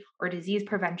longevity or disease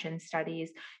prevention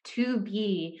studies to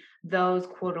be those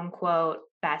quote unquote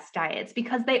best diets,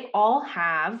 because they all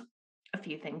have a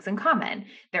few things in common.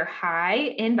 They're high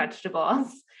in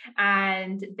vegetables,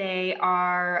 and they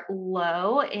are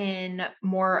low in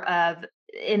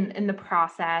the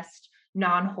processed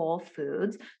non-whole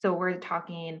foods. So we're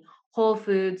talking whole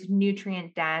foods,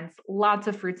 nutrient dense, lots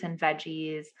of fruits and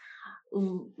veggies,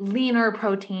 leaner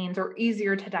proteins or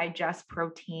easier to digest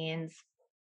proteins,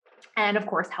 and of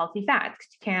course, healthy fats.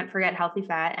 You can't forget healthy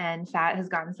fat, and fat has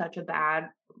gotten such a bad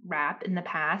rap in the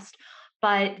past.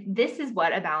 But this is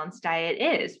what a balanced diet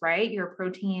is, right? Your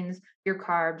proteins, your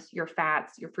carbs, your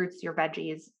fats, your fruits, your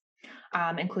veggies,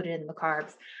 included in the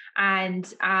carbs.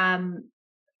 And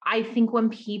I think when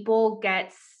people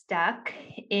get stuck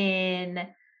in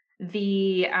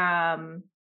the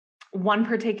one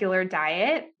particular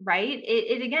diet, right?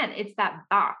 It again, it's that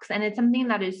box, and it's something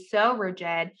that is so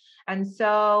rigid and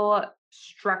so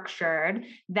structured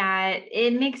that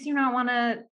it makes you not want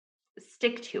to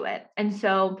stick to it. And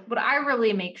so what I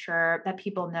really make sure that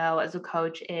people know as a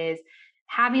coach is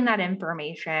having that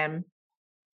information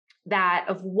that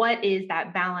of what is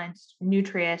that balanced,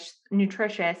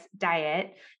 nutritious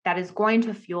diet that is going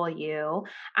to fuel you.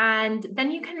 And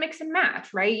then you can mix and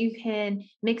match, right? You can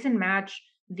mix and match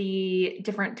the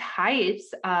different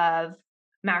types of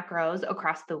macros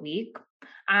across the week.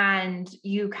 And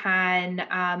you can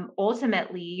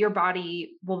ultimately, your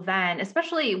body will then,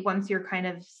 especially once you're kind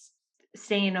of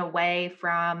staying away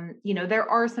from, there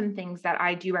are some things that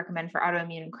I do recommend for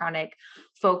autoimmune and chronic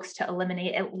folks to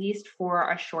eliminate, at least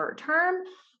for a short term: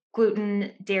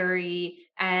 gluten, dairy,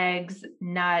 eggs,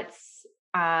 nuts,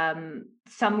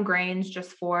 some grains,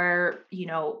 just for,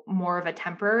 more of a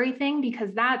temporary thing,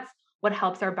 because that's what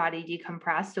helps our body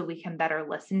decompress so we can better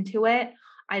listen to it.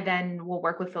 I then will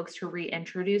work with folks to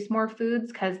reintroduce more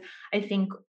foods, because I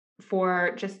think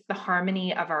for just the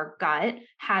harmony of our gut,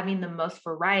 having the most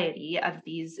variety of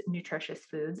these nutritious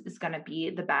foods is going to be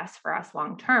the best for us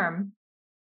long term.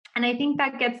 And I think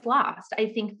that gets lost. I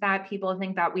think that people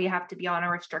think that we have to be on a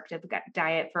restrictive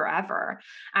diet forever.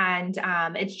 And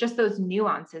it's just those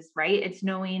nuances, right? It's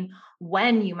knowing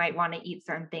when you might want to eat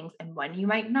certain things and when you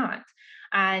might not.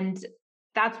 And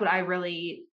that's what I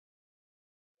really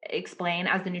explain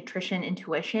as the nutrition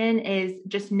intuition, is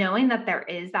just knowing that there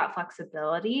is that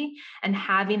flexibility and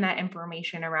having that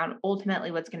information around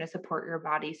ultimately what's going to support your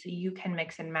body, so you can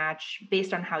mix and match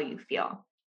based on how you feel.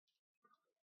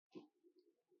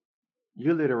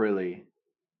 You literally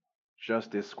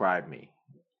just described me.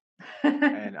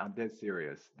 And I'm dead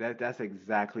serious. That's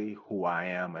exactly who I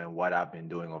am and what I've been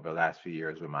doing over the last few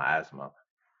years with my asthma.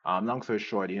 Long story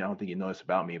short, I don't think you know this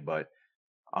about me, but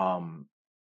um,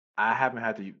 I haven't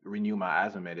had to renew my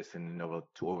asthma medicine in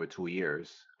over 2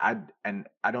 years. I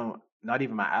don't, not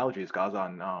even my allergies, 'cause I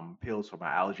was on pills for my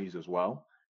allergies as well,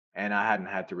 and I hadn't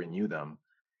had to renew them,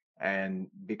 and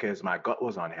because my gut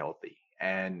was unhealthy.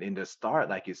 And in the start,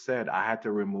 like you said, I had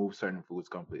to remove certain foods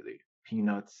completely,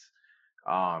 peanuts,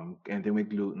 and then with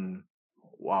gluten,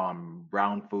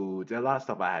 brown foods, there are a lot of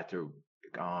stuff I had to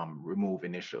remove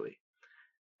initially.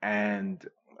 And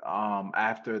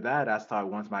after that, I started,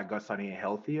 once my gut started getting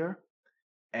healthier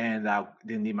and I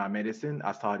didn't need my medicine,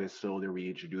 I started slowly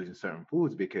reintroducing certain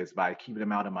foods, because by keeping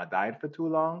them out of my diet for too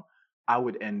long, I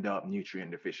would end up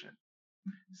nutrient deficient.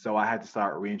 So I had to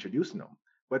start reintroducing them.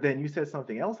 But then you said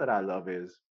something else that I love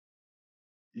is,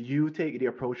 you take the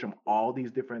approach from all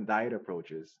these different diet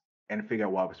approaches and figure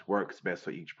out what works best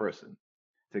for each person.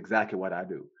 It's exactly what I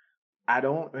do. I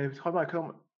don't, when it's talk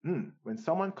about when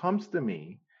someone comes to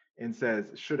me and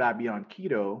says, should I be on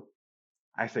keto?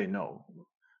 I say no.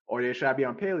 Or should I be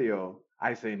on paleo?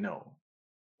 I say no.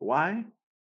 Why?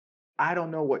 I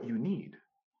don't know what you need.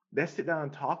 Let's sit down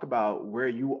and talk about where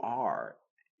you are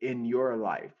in your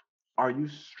life. Are you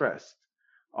stressed?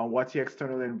 What's your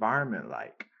external environment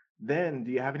like? Then,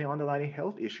 do you have any underlying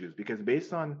health issues? Because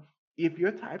based on, if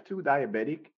you're type 2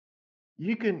 diabetic,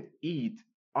 you can eat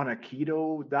on a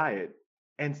keto diet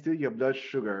and still your blood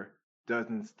sugar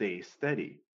doesn't stay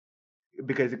steady,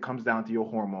 because it comes down to your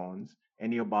hormones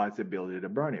and your body's ability to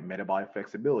burn it, metabolic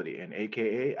flexibility. And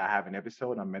AKA, I have an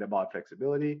episode on metabolic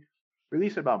flexibility,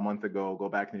 released about a month ago. Go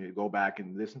back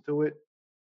and listen to it.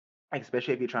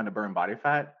 Especially if you're trying to burn body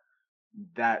fat,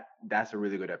 that's a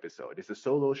really good episode. It's a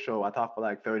solo show. I talk for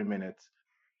like 30 minutes,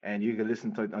 and you can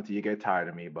listen to it until you get tired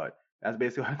of me. But that's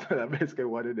basically that's basically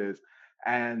what it is.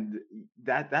 And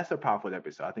that's a powerful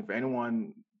episode. I think for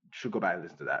anyone, should go back and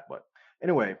listen to that. But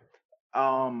anyway,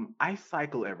 I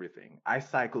cycle everything. I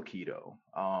cycle keto,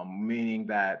 meaning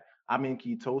that I'm in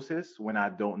ketosis when I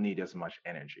don't need as much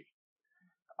energy.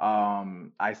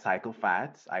 I cycle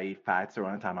fats. I eat fats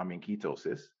around the time I'm in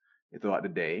ketosis throughout the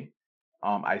day.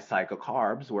 I cycle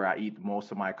carbs, where I eat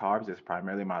most of my carbs. It's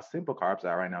primarily my simple carbs.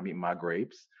 Right now I'm eating my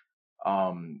grapes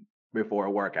before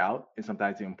a workout, and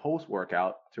sometimes even post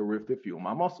workout to fuel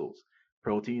my muscles.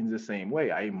 Protein's the same way.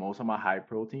 I eat most of my high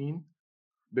protein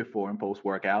before and post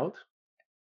workout,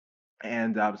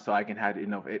 and so I can have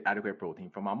enough adequate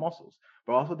protein for my muscles.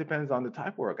 But also depends on the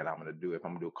type of workout I'm going to do. If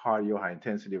I'm going to do cardio, high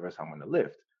intensity, versus I'm going to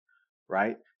lift,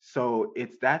 right? So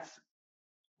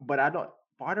but I don't.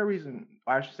 Part of the reason,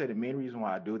 or I should say, the main reason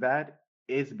why I do that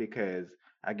is because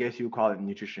I guess you call it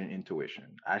nutrition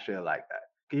intuition. I actually like that.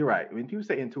 'Cause you're right. When people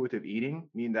say intuitive eating,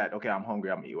 mean that, okay, I'm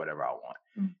hungry, I'm gonna eat whatever I want.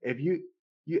 If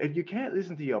you can't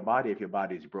listen to your body if your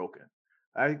body is broken.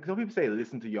 Some people say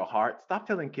listen to your heart. Stop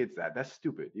telling kids that. That's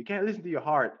stupid. You can't listen to your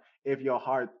heart if your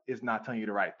heart is not telling you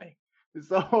the right thing.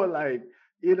 So like,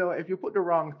 if you put the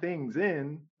wrong things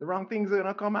in, the wrong things are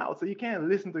gonna come out. So you can't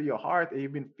listen to your heart if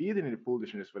you've been feeding it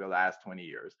foolishness for the last 20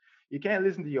 years. You can't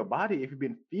listen to your body if you've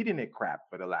been feeding it crap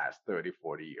for the last 30,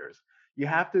 40 years. You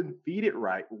have to feed it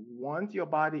right. Once your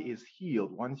body is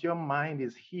healed, once your mind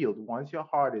is healed, once your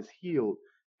heart is healed,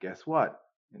 guess what?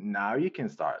 Now you can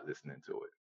start listening to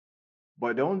it.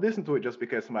 But don't listen to it just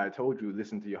because somebody told you,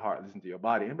 listen to your heart, listen to your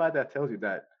body. Anybody that tells you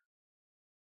that,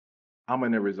 I'm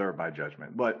going to reserve my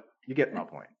judgment. But you get my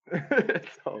point.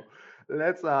 So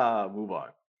let's move on.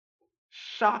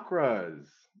 Chakras.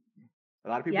 A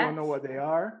lot of people don't know Yes. what they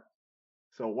are.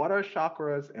 So, what are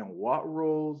chakras and what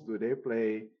roles do they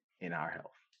play in our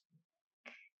health?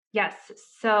 Yes.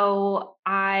 So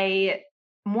I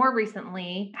more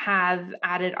recently have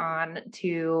added on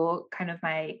to kind of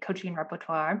my coaching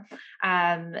repertoire,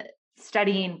 um,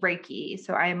 studying Reiki.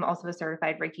 So I'm also a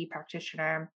certified Reiki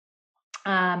practitioner.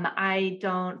 I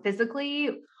don't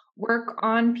physically work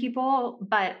on people,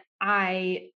 but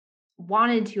I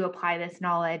wanted to apply this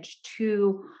knowledge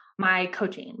to my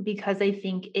coaching because I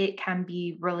think it can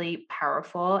be really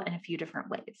powerful in a few different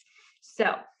ways.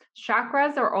 So,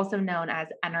 chakras are also known as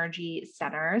energy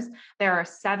centers. There are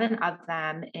 7 of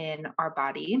them in our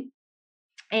body,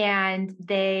 and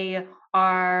they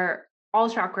are all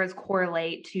chakras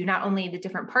correlate to not only the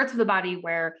different parts of the body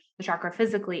where the chakra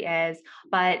physically is,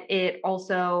 but it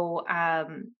also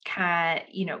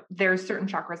there's certain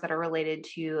chakras that are related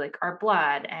to like our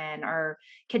blood and our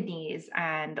kidneys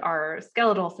and our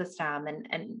skeletal system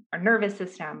and our nervous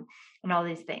system and all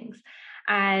these things.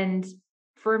 And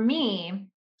for me,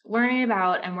 learning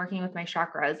about and working with my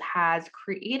chakras has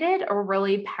created a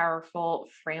really powerful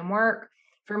framework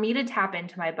for me to tap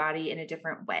into my body in a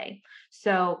different way.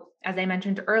 So, as I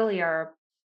mentioned earlier,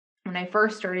 when I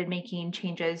first started making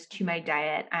changes to my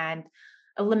diet and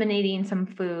eliminating some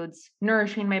foods,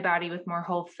 nourishing my body with more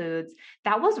whole foods,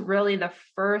 that was really the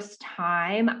first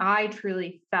time I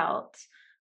truly felt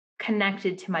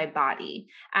connected to my body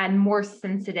and more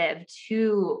sensitive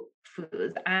to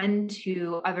foods and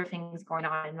to other things going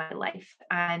on in my life.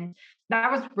 And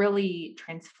that was really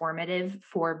transformative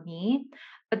for me.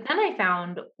 But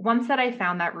then once that I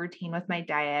found that routine with my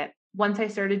diet, once I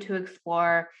started to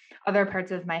explore other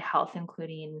parts of my health,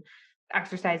 including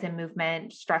exercise and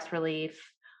movement, stress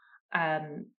relief,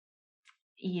 um,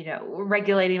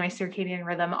 regulating my circadian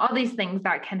rhythm, all these things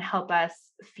that can help us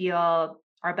feel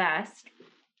our best,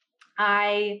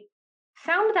 I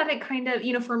found that it kind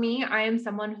of, for me, I am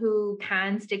someone who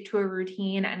can stick to a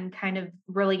routine and kind of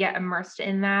really get immersed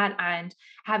in that. And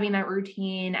having that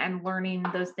routine and learning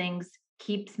those things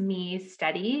keeps me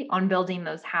steady on building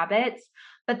those habits.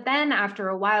 But then after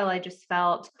a while, I just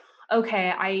felt,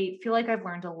 okay, I feel like I've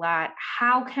learned a lot.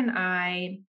 How can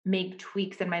I make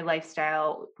tweaks in my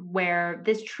lifestyle where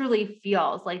this truly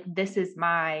feels like this is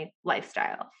my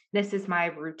lifestyle? This is my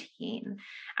routine.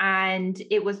 And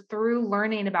it was through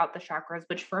learning about the chakras,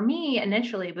 which for me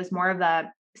initially was more of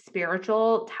a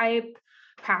spiritual type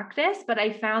practice, but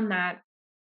I found that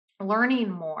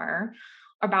learning more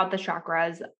about the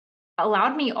chakras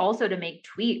allowed me also to make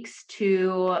tweaks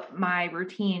to my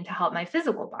routine to help my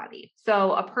physical body.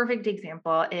 So, a perfect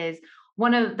example is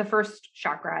one of the first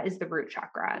chakra is the root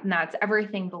chakra, and that's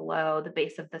everything below the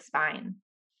base of the spine.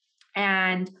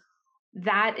 And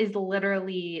that is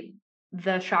literally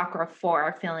the chakra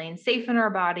for feeling safe in our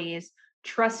bodies,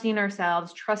 trusting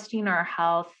ourselves, trusting our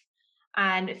health,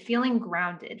 and feeling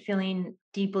grounded, feeling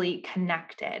deeply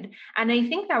connected. And I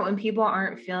think that when people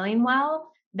aren't feeling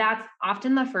well, that's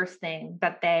often the first thing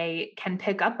that they can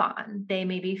pick up on. They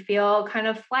maybe feel kind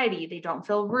of flighty. They don't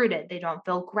feel rooted. They don't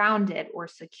feel grounded or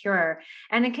secure.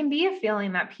 And it can be a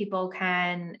feeling that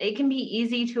it can be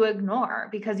easy to ignore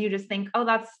because you just think, oh,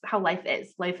 that's how life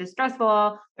is. Life is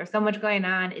stressful. There's so much going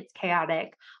on. It's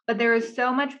chaotic. But there is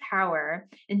so much power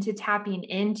into tapping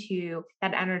into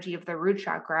that energy of the root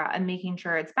chakra and making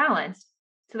sure it's balanced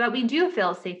so that we do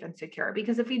feel safe and secure.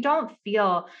 Because if we don't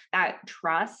feel that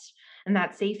trust and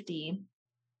that safety,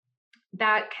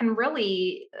 that can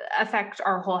really affect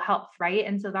our whole health, right?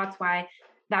 And so that's why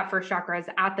that first chakra is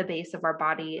at the base of our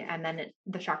body, and then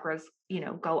the chakras,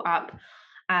 go up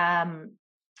um,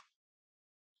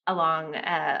 along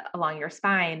your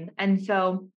spine. And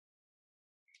so,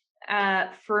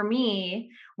 for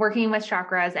me, working with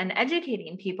chakras and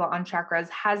educating people on chakras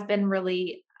has been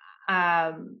really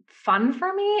fun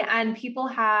for me, and people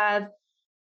have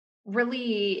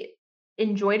really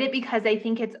enjoyed it because I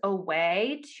think it's a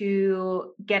way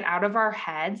to get out of our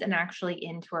heads and actually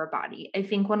into our body. I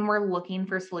think when we're looking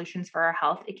for solutions for our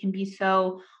health, it can be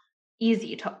so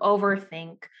easy to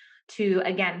overthink, to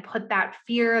again put that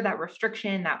fear, that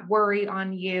restriction, that worry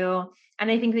on you. And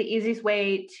I think the easiest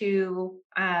way to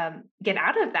get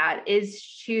out of that is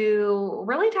to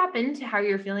really tap into how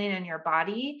you're feeling in your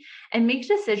body and make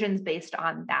decisions based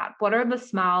on that. What are the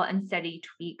small and steady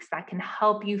tweaks that can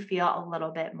help you feel a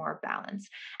little bit more balanced?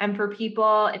 And for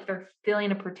people, if they're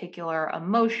feeling a particular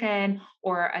emotion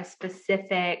or a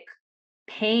specific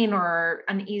pain or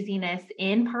uneasiness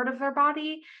in part of their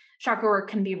body, chakra work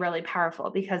can be really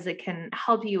powerful because it can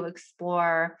help you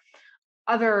explore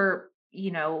other,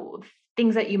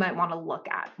 things that you might want to look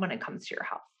at when it comes to your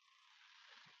health.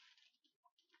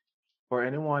 For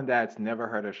anyone that's never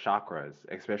heard of chakras,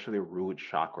 especially root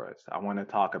chakras, I want to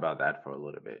talk about that for a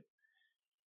little bit.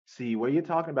 See, when you're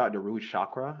talking about the root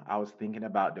chakra, I was thinking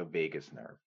about the vagus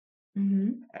nerve.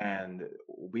 Hmm. And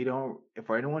we don't, if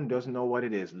for anyone who doesn't know what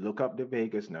it is, look up the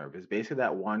vagus nerve. It's basically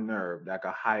that one nerve, like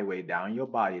a highway down your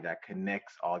body that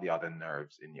connects all the other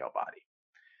nerves in your body.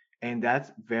 And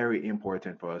that's very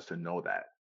important for us to know that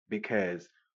because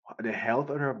the health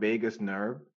of our vagus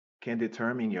nerve can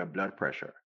determine your blood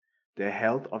pressure. The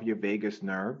health of your vagus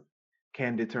nerve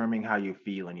can determine how you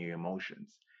feel and your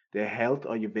emotions. The health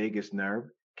of your vagus nerve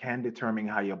can determine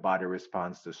how your body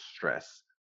responds to stress,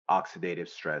 oxidative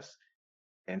stress,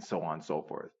 and so on and so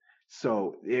forth.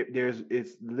 So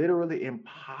it's literally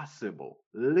impossible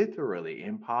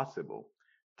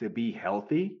to be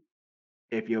healthy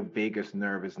if your vagus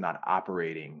nerve is not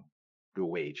operating the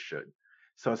way it should.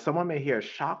 So someone may hear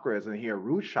chakras and hear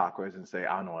root chakras and say,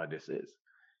 I don't know what this is.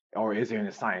 Or is there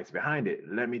any science behind it?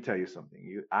 Let me tell you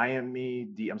something.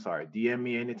 DM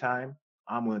me anytime.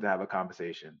 I'm willing to have a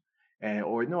conversation. And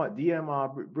or you know what,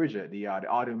 DM Bridget, the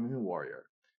autoimmune warrior.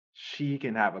 She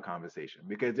can have a conversation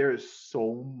because there is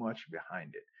so much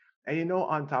behind it. And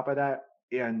on top of that,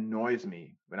 it annoys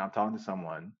me when I'm talking to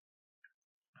someone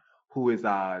who is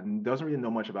doesn't really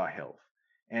know much about health.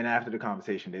 And after the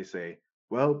conversation, they say,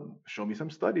 "Well, show me some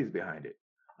studies behind it."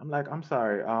 I'm like, "I'm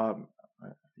sorry,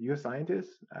 you're a scientist?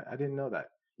 I didn't know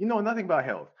that. You know nothing about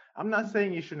health." I'm not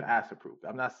saying you shouldn't ask for proof.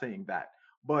 I'm not saying that,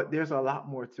 but there's a lot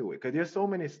more to it because there's so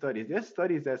many studies. There's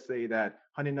studies that say that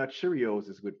Honey Nut Cheerios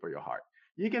is good for your heart.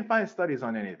 You can find studies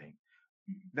on anything.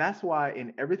 That's why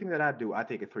in everything that I do, I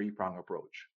take a three-prong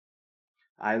approach.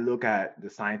 I look at the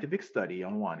scientific study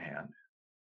on one hand.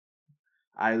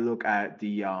 I look at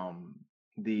I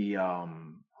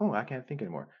can't think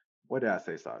anymore. What did I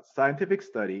say? Sorry. Scientific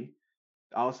study.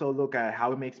 I also look at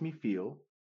how it makes me feel.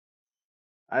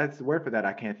 That's the word for that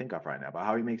I can't think of right now, but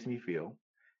how it makes me feel.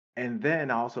 And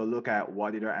then I also look at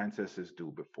what did our ancestors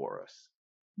do before us.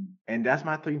 And that's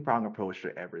my three-prong approach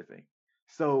to everything.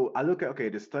 So I look at, okay,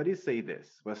 the studies say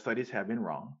this, but studies have been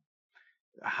wrong.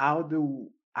 How do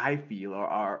I feel,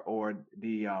 or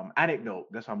the anecdote?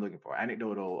 That's what I'm looking for.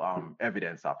 Anecdotal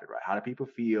evidence of it, right? How do people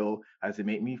feel? How does it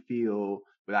make me feel?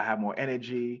 Will I have more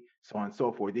energy? So on and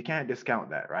so forth. You can't discount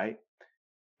that, right?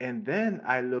 And then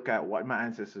I look at what my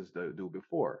ancestors do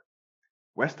before.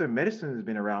 Western medicine has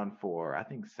been around for I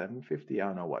think 750. I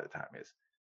don't know what the time is.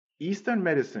 Eastern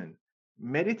medicine,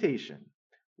 meditation,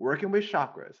 working with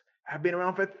chakras have been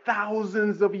around for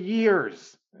thousands of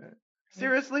years.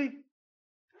 Seriously?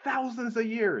 Thousands of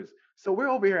years. So we're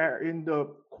over here in the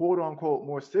quote unquote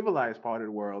more civilized part of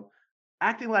the world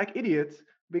acting like idiots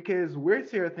because we're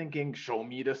here thinking, show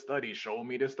me the study,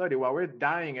 while we're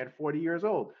dying at 40 years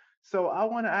old. So I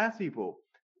want to ask people,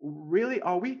 really,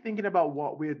 are we thinking about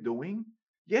what we're doing?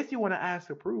 Yes, you want to ask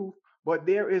for proof, but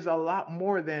there is a lot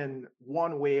more than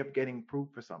one way of getting proof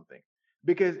for something.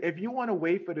 Because if you want to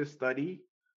wait for the study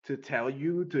to tell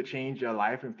you to change your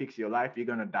life and fix your life, you're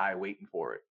going to die waiting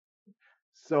for it.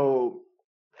 So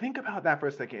think about that for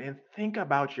a second and think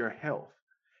about your health.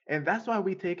 And that's why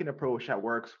we take an approach that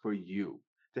works for you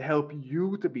to help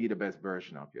you to be the best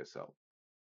version of yourself.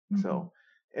 Hmm. So,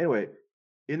 anyway,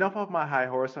 enough of my high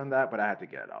horse on that, but I had to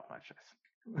get it off my chest.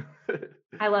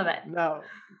 I love it. Now,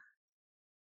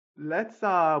 let's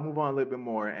move on a little bit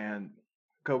more. And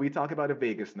because we talk about the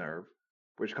vagus nerve,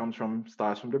 which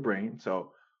starts from the brain.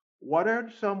 So, what are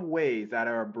some ways that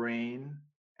our brain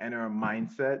and our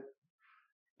mindset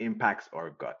impacts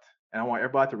our gut? And I want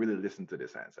everybody to really listen to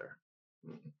this answer.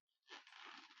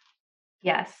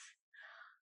 Yes.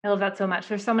 I love that so much.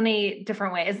 There's so many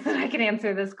different ways that I can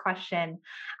answer this question.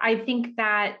 I think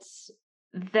that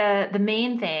the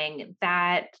main thing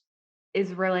that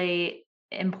is really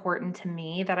important to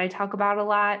me that I talk about a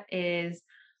lot is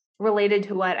related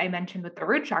to what I mentioned with the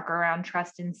root chakra around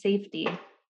trust and safety.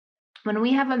 When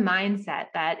we have a mindset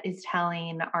that is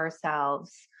telling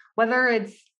ourselves, whether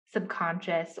it's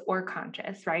subconscious or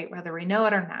conscious, right? Whether we know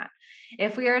it or not,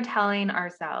 if we are telling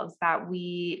ourselves that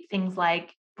things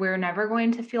like, we're never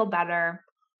going to feel better,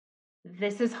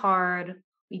 this is hard,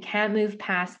 we can't move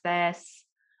past this,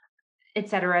 et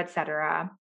cetera,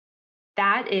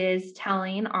 that is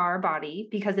telling our body,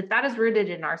 because if that is rooted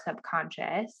in our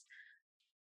subconscious,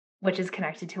 which is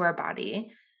connected to our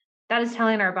body, that is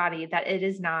telling our body that it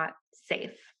is not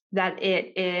safe, that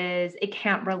it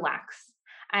can't relax.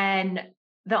 And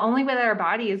the only way that our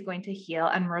body is going to heal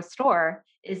and restore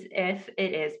is if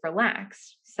it is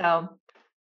relaxed. So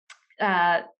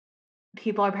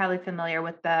people are probably familiar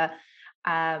with the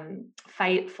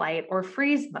fight, flight, or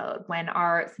freeze mode when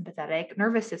our sympathetic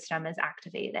nervous system is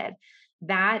activated.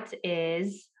 That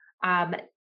is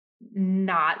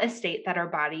not a state that our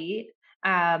body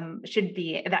should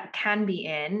be, that can be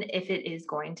in if it is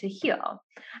going to heal.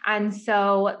 And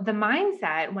so the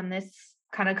mindset, when this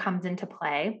kind of comes into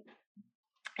play,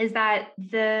 is that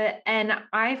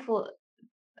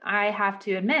I have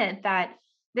to admit that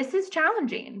this is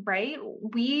challenging, right?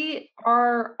 We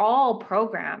are all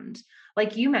programmed,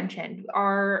 like you mentioned,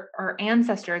 our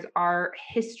ancestors, our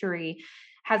history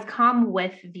has come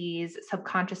with these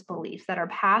subconscious beliefs that are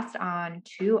passed on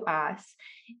to us,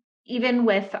 even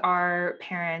with our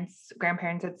parents,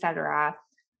 grandparents, etc.,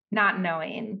 not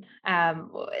knowing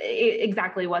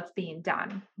exactly what's being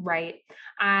done, right?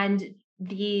 And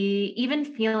the even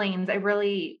feelings, I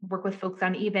really work with folks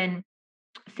on even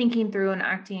thinking through and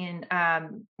acting,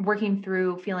 working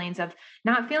through feelings of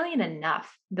not feeling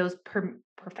enough, those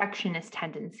perfectionist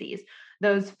tendencies,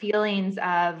 those feelings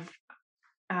of,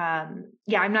 I'm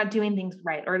not doing things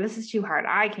right, or this is too hard,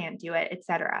 I can't do it,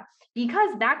 etc.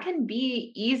 Because that can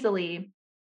be easily,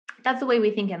 that's the way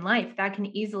we think in life, that can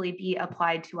easily be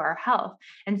applied to our health.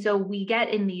 And so we get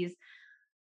in these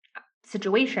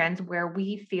situations where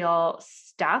we feel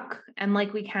stuck and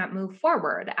like we can't move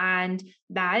forward. And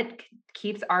that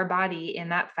keeps our body in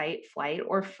that fight, flight,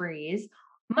 or freeze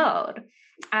mode.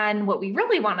 And what we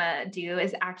really want to do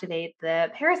is activate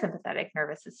the parasympathetic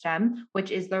nervous system,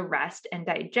 which is the rest and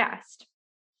digest.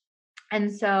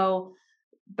 And so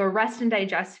the rest and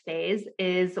digest phase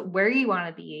is where you want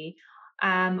to be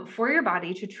for your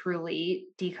body to truly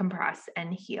decompress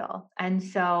and heal. And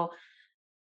so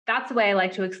that's the way I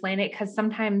like to explain it, because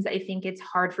sometimes I think it's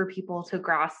hard for people to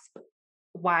grasp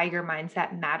why your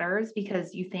mindset matters,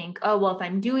 because you think, oh, well, if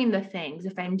I'm doing the things,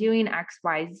 if I'm doing X,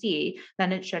 Y, Z,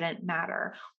 then it shouldn't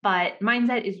matter. But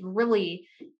mindset is really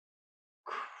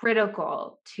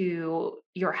critical to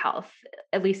your health,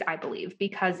 at least I believe,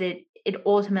 because it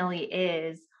ultimately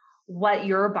is what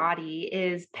your body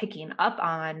is picking up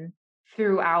on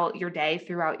throughout your day,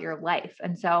 throughout your life.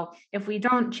 And so if we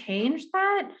don't change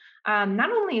that,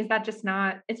 not only is that just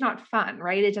it's not fun,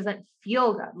 right? It doesn't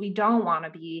feel good. We don't want to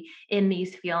be in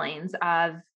these feelings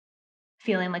of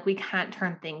feeling like we can't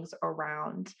turn things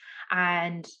around.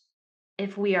 And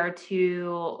if we are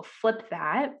to flip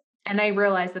that, and I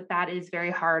realize that that is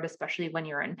very hard, especially when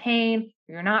you're in pain,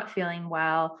 you're not feeling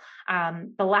well.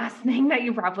 The last thing that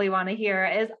you probably want to hear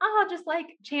is, oh, just like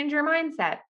change your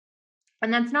mindset.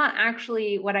 And that's not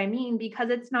actually what I mean, because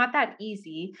it's not that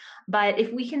easy. But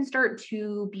if we can start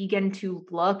to begin to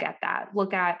look at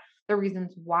the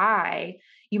reasons why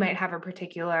you might have a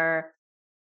particular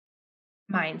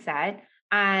mindset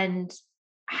and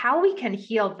how we can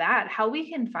heal that, how we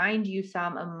can find you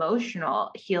some emotional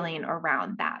healing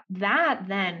around that, that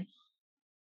then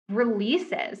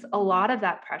releases a lot of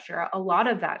that pressure, a lot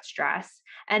of that stress.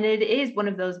 And it is one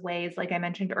of those ways, like I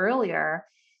mentioned earlier,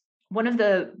 one of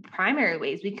the primary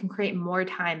ways we can create more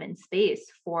time and space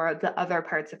for the other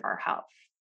parts of our health.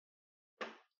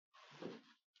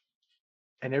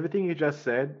 And everything you just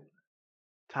said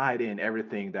tied in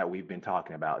everything that we've been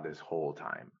talking about this whole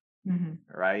time,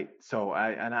 right? So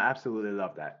I absolutely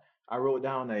love that. I wrote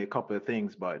down a couple of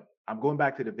things, but I'm going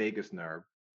back to the vagus nerve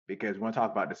because we want to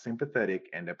talk about the sympathetic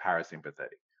and the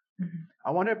parasympathetic.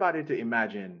 I want everybody to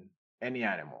imagine any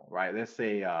animal, right? Let's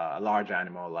say a large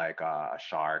animal like a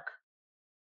shark,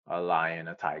 a lion,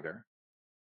 a tiger.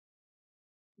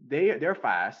 They're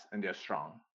fast and they're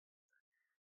strong.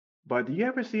 But do you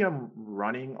ever see them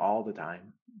running all the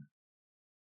time?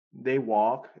 They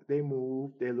walk, they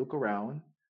move, they look around,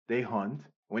 they hunt.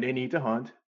 When they need to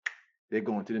hunt, they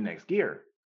go into the next gear.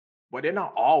 But they're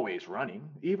not always running.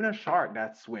 Even a shark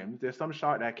that swims, there's some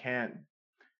shark that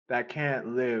can't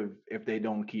live if they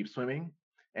don't keep swimming.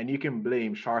 And you can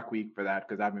blame Shark Week for that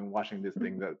because I've been watching this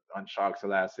thing on sharks the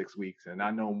last 6 weeks, and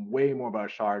I know way more about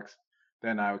sharks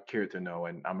than I care to know,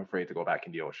 and I'm afraid to go back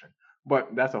in the ocean.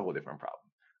 But that's a whole different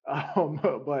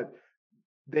problem. But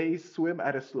they swim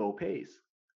at a slow pace,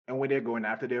 and when they're going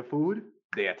after their food,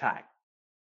 they attack.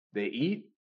 They eat,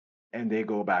 and they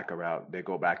go back around. They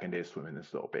go back and they swim in a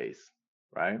slow pace,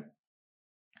 right?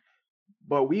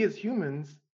 But we as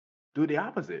humans do the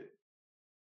opposite.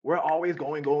 We're always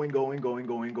going,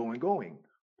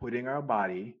 putting our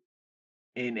body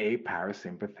in a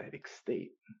parasympathetic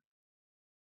state.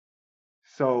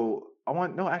 So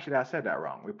no, actually, I said that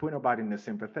wrong. We're putting our body in a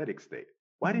sympathetic state.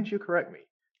 Why didn't you correct me?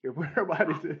 You're putting our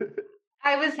body.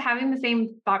 I was having the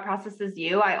same thought process as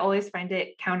you. I always find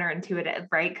it counterintuitive,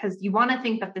 right? Because you want to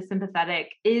think that the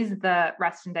sympathetic is the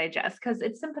rest and digest because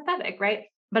it's sympathetic, right?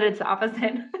 But it's the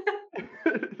opposite.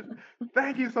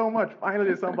 Thank you so much.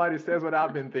 Finally, somebody says what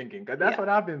I've been thinking, because that's what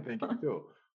I've been thinking too.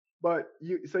 But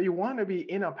you want to be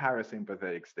in a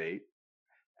parasympathetic state,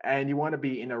 and you want to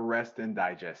be in a rest and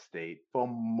digest state for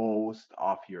most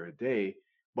of your day.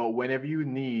 But whenever you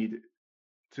need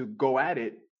to go at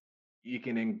it, you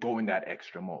can then go in that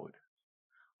extra mode.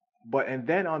 But and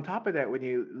then on top of that, when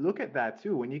you look at that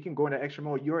too, when you can go into extra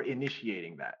mode, you're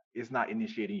initiating that. It's not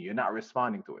initiating you. You're not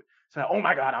responding to it. So, oh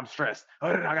my God, I'm stressed. Oh,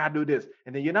 I gotta do this.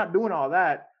 And then you're not doing all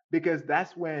that because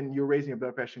that's when you're raising your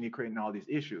blood pressure and you're creating all these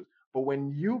issues. But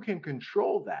when you can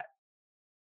control that,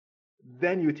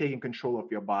 then you're taking control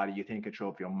of your body, you're taking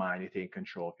control of your mind, you're taking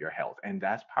control of your health. And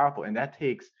that's powerful. And that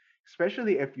takes,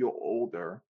 especially if you're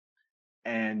older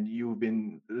and you've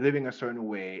been living a certain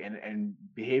way and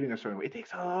behaving a certain way, it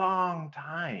takes a long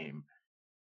time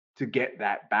to get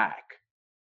that back,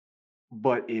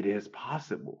 but it is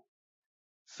possible.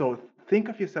 So think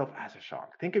of yourself as a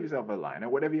shark, think of yourself as a lion, or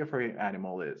whatever your favorite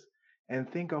animal is, and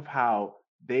think of how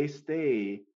they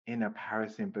stay in a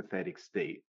parasympathetic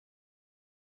state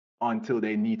until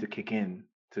they need to kick in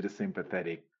to the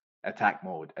sympathetic attack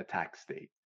mode, attack state.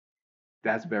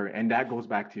 That's very, and that goes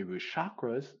back to your root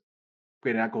chakras,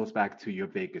 and that goes back to your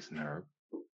vagus nerve.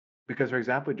 Because, for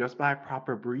example, just by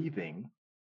proper breathing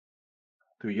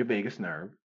through your vagus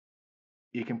nerve,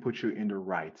 it can put you in the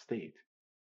right state.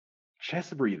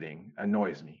 Chest breathing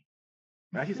annoys me.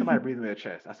 When I see somebody breathing with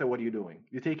their chest, I say, what are you doing?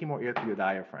 You're taking more air through your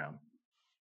diaphragm.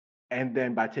 And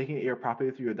then by taking air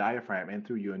properly through your diaphragm and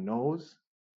through your nose,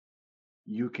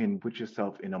 you can put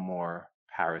yourself in a more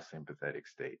parasympathetic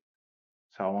state.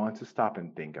 So I want to stop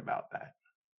and think about that.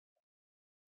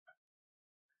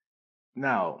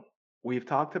 Now, we've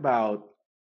talked about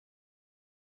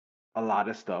a lot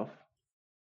of stuff.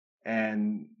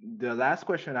 And the last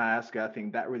question I asked you, I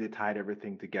think that really tied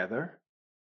everything together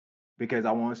because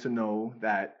I want us to know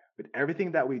that with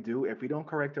everything that we do, if we don't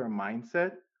correct our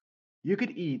mindset, you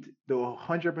could eat the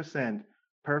 100%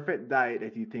 perfect diet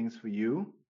that you think's for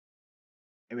you.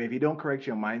 And if you don't correct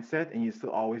your mindset and you're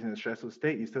still always in a stressful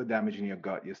state, you're still damaging your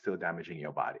gut, you're still damaging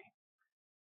your body.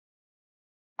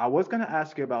 I was going to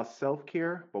ask you about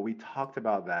self-care, but we talked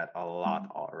about that a lot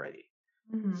already.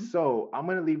 Mm-hmm. So I'm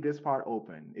going to leave this part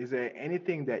open. Is there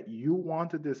anything that you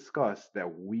want to discuss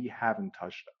that we haven't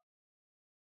touched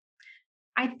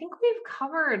I think we've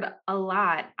covered a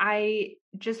lot. I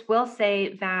just will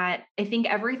say that I think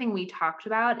everything we talked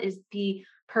about is the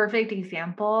perfect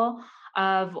example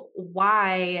of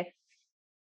why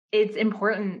it's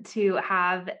important to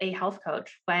have a health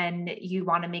coach when you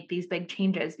want to make these big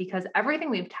changes, because everything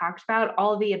we've talked about,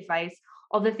 all the advice,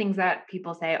 all the things that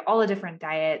people say, all the different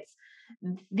diets,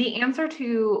 the answer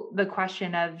to the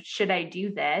question of should I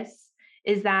do this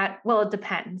is that, well, it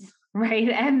depends, right?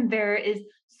 And there is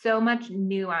so much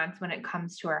nuance when it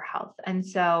comes to our health. And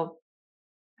so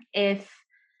if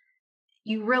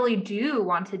you really do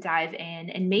want to dive in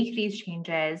and make these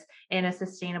changes in a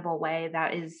sustainable way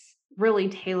that is really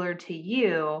tailored to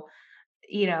you,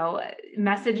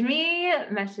 message me,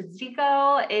 message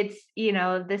Zico. It's,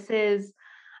 this is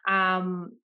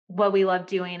what we love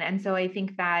doing. And so I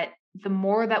think that the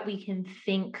more that we can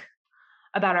think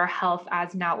about our health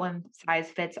as not one size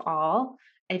fits all,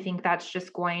 I think that's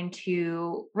just going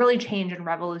to really change and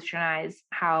revolutionize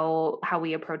how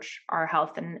we approach our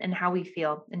health and how we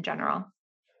feel in general.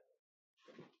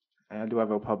 And I do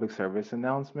have a public service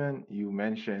announcement. You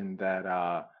mentioned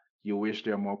that you wish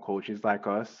there are more coaches like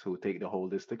us who take the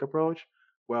holistic approach.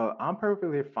 Well, I'm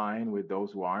perfectly fine with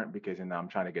those who aren't because I'm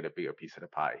trying to get a bigger piece of the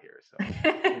pie here.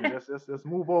 So just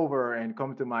move over and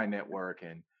come to my network,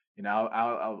 and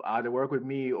I'll either work with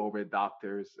me or with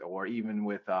doctors or even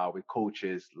with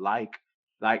coaches like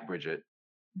Bridget.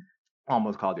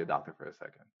 Almost called you a doctor for a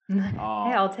second. Hey,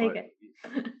 I'll take it.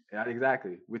 Yeah,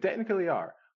 exactly. We technically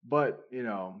are, but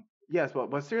yes,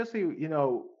 but seriously,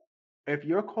 if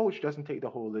your coach doesn't take the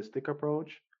holistic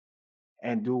approach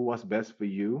and do what's best for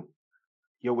you,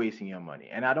 you're wasting your money.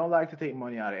 And I don't like to take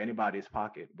money out of anybody's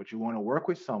pocket, but you want to work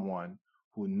with someone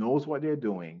who knows what they're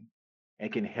doing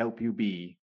and can help you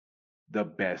be the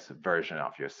best version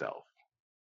of yourself.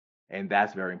 And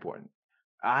that's very important.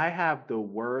 I have the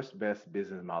worst, best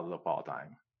business model of all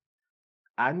time.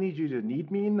 I need you to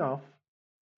need me enough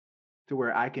to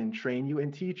where I can train you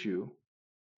and teach you.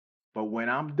 But when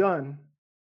I'm done,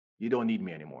 you don't need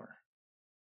me anymore.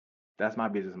 That's my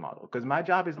business model. Because my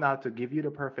job is not to give you the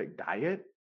perfect diet.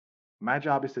 My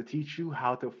job is to teach you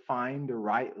how to find the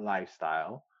right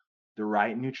lifestyle, the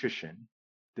right nutrition,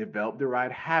 develop the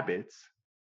right habits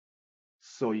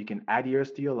so you can add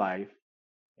years to your life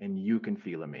and you can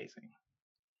feel amazing.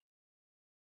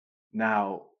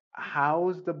 Now,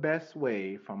 how's the best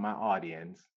way for my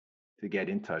audience to get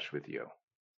in touch with you?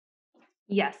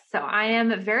 Yes. So I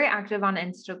am very active on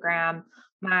Instagram.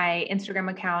 My Instagram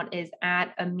account is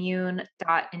at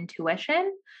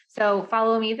immune.intuition. So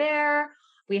follow me there.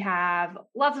 We have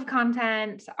lots of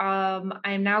content. I'm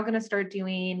now going to start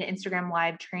doing Instagram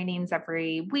live trainings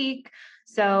every week.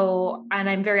 So, and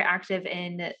I'm very active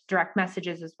in direct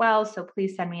messages as well. So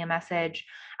please send me a message.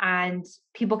 And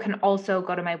people can also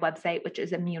go to my website, which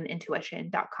is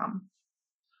immuneintuition.com.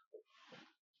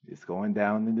 It's going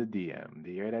down in the DM.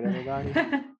 Do you hear that, everybody?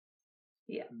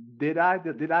 Yeah. Did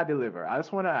I deliver? I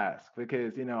just want to ask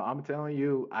because I'm telling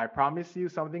you, I promised you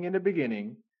something in the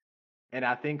beginning, and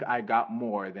I think I got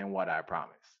more than what I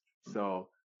promised. So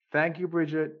thank you,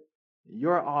 Bridget.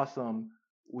 You're awesome.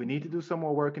 We need to do some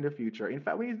more work in the future. In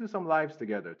fact, we need to do some lives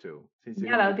together too. Since you're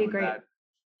Yeah, gonna that be would be doing great. that,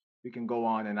 we can go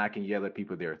on and I can yell at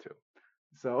people there too.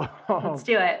 So Let's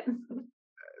do it.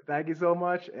 thank you so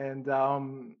much, and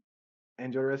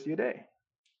enjoy the rest of your day.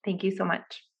 Thank you so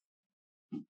much.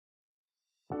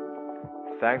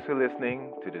 Thanks for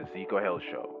listening to the Zico Health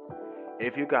Show.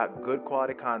 If you got good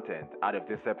quality content out of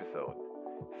this episode,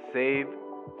 save,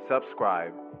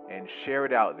 subscribe, and share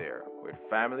it out there with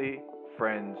family,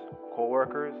 friends,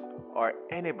 coworkers, or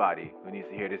anybody who needs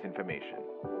to hear this information.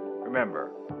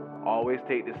 Remember, always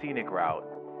take the scenic route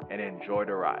and enjoy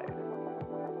the ride.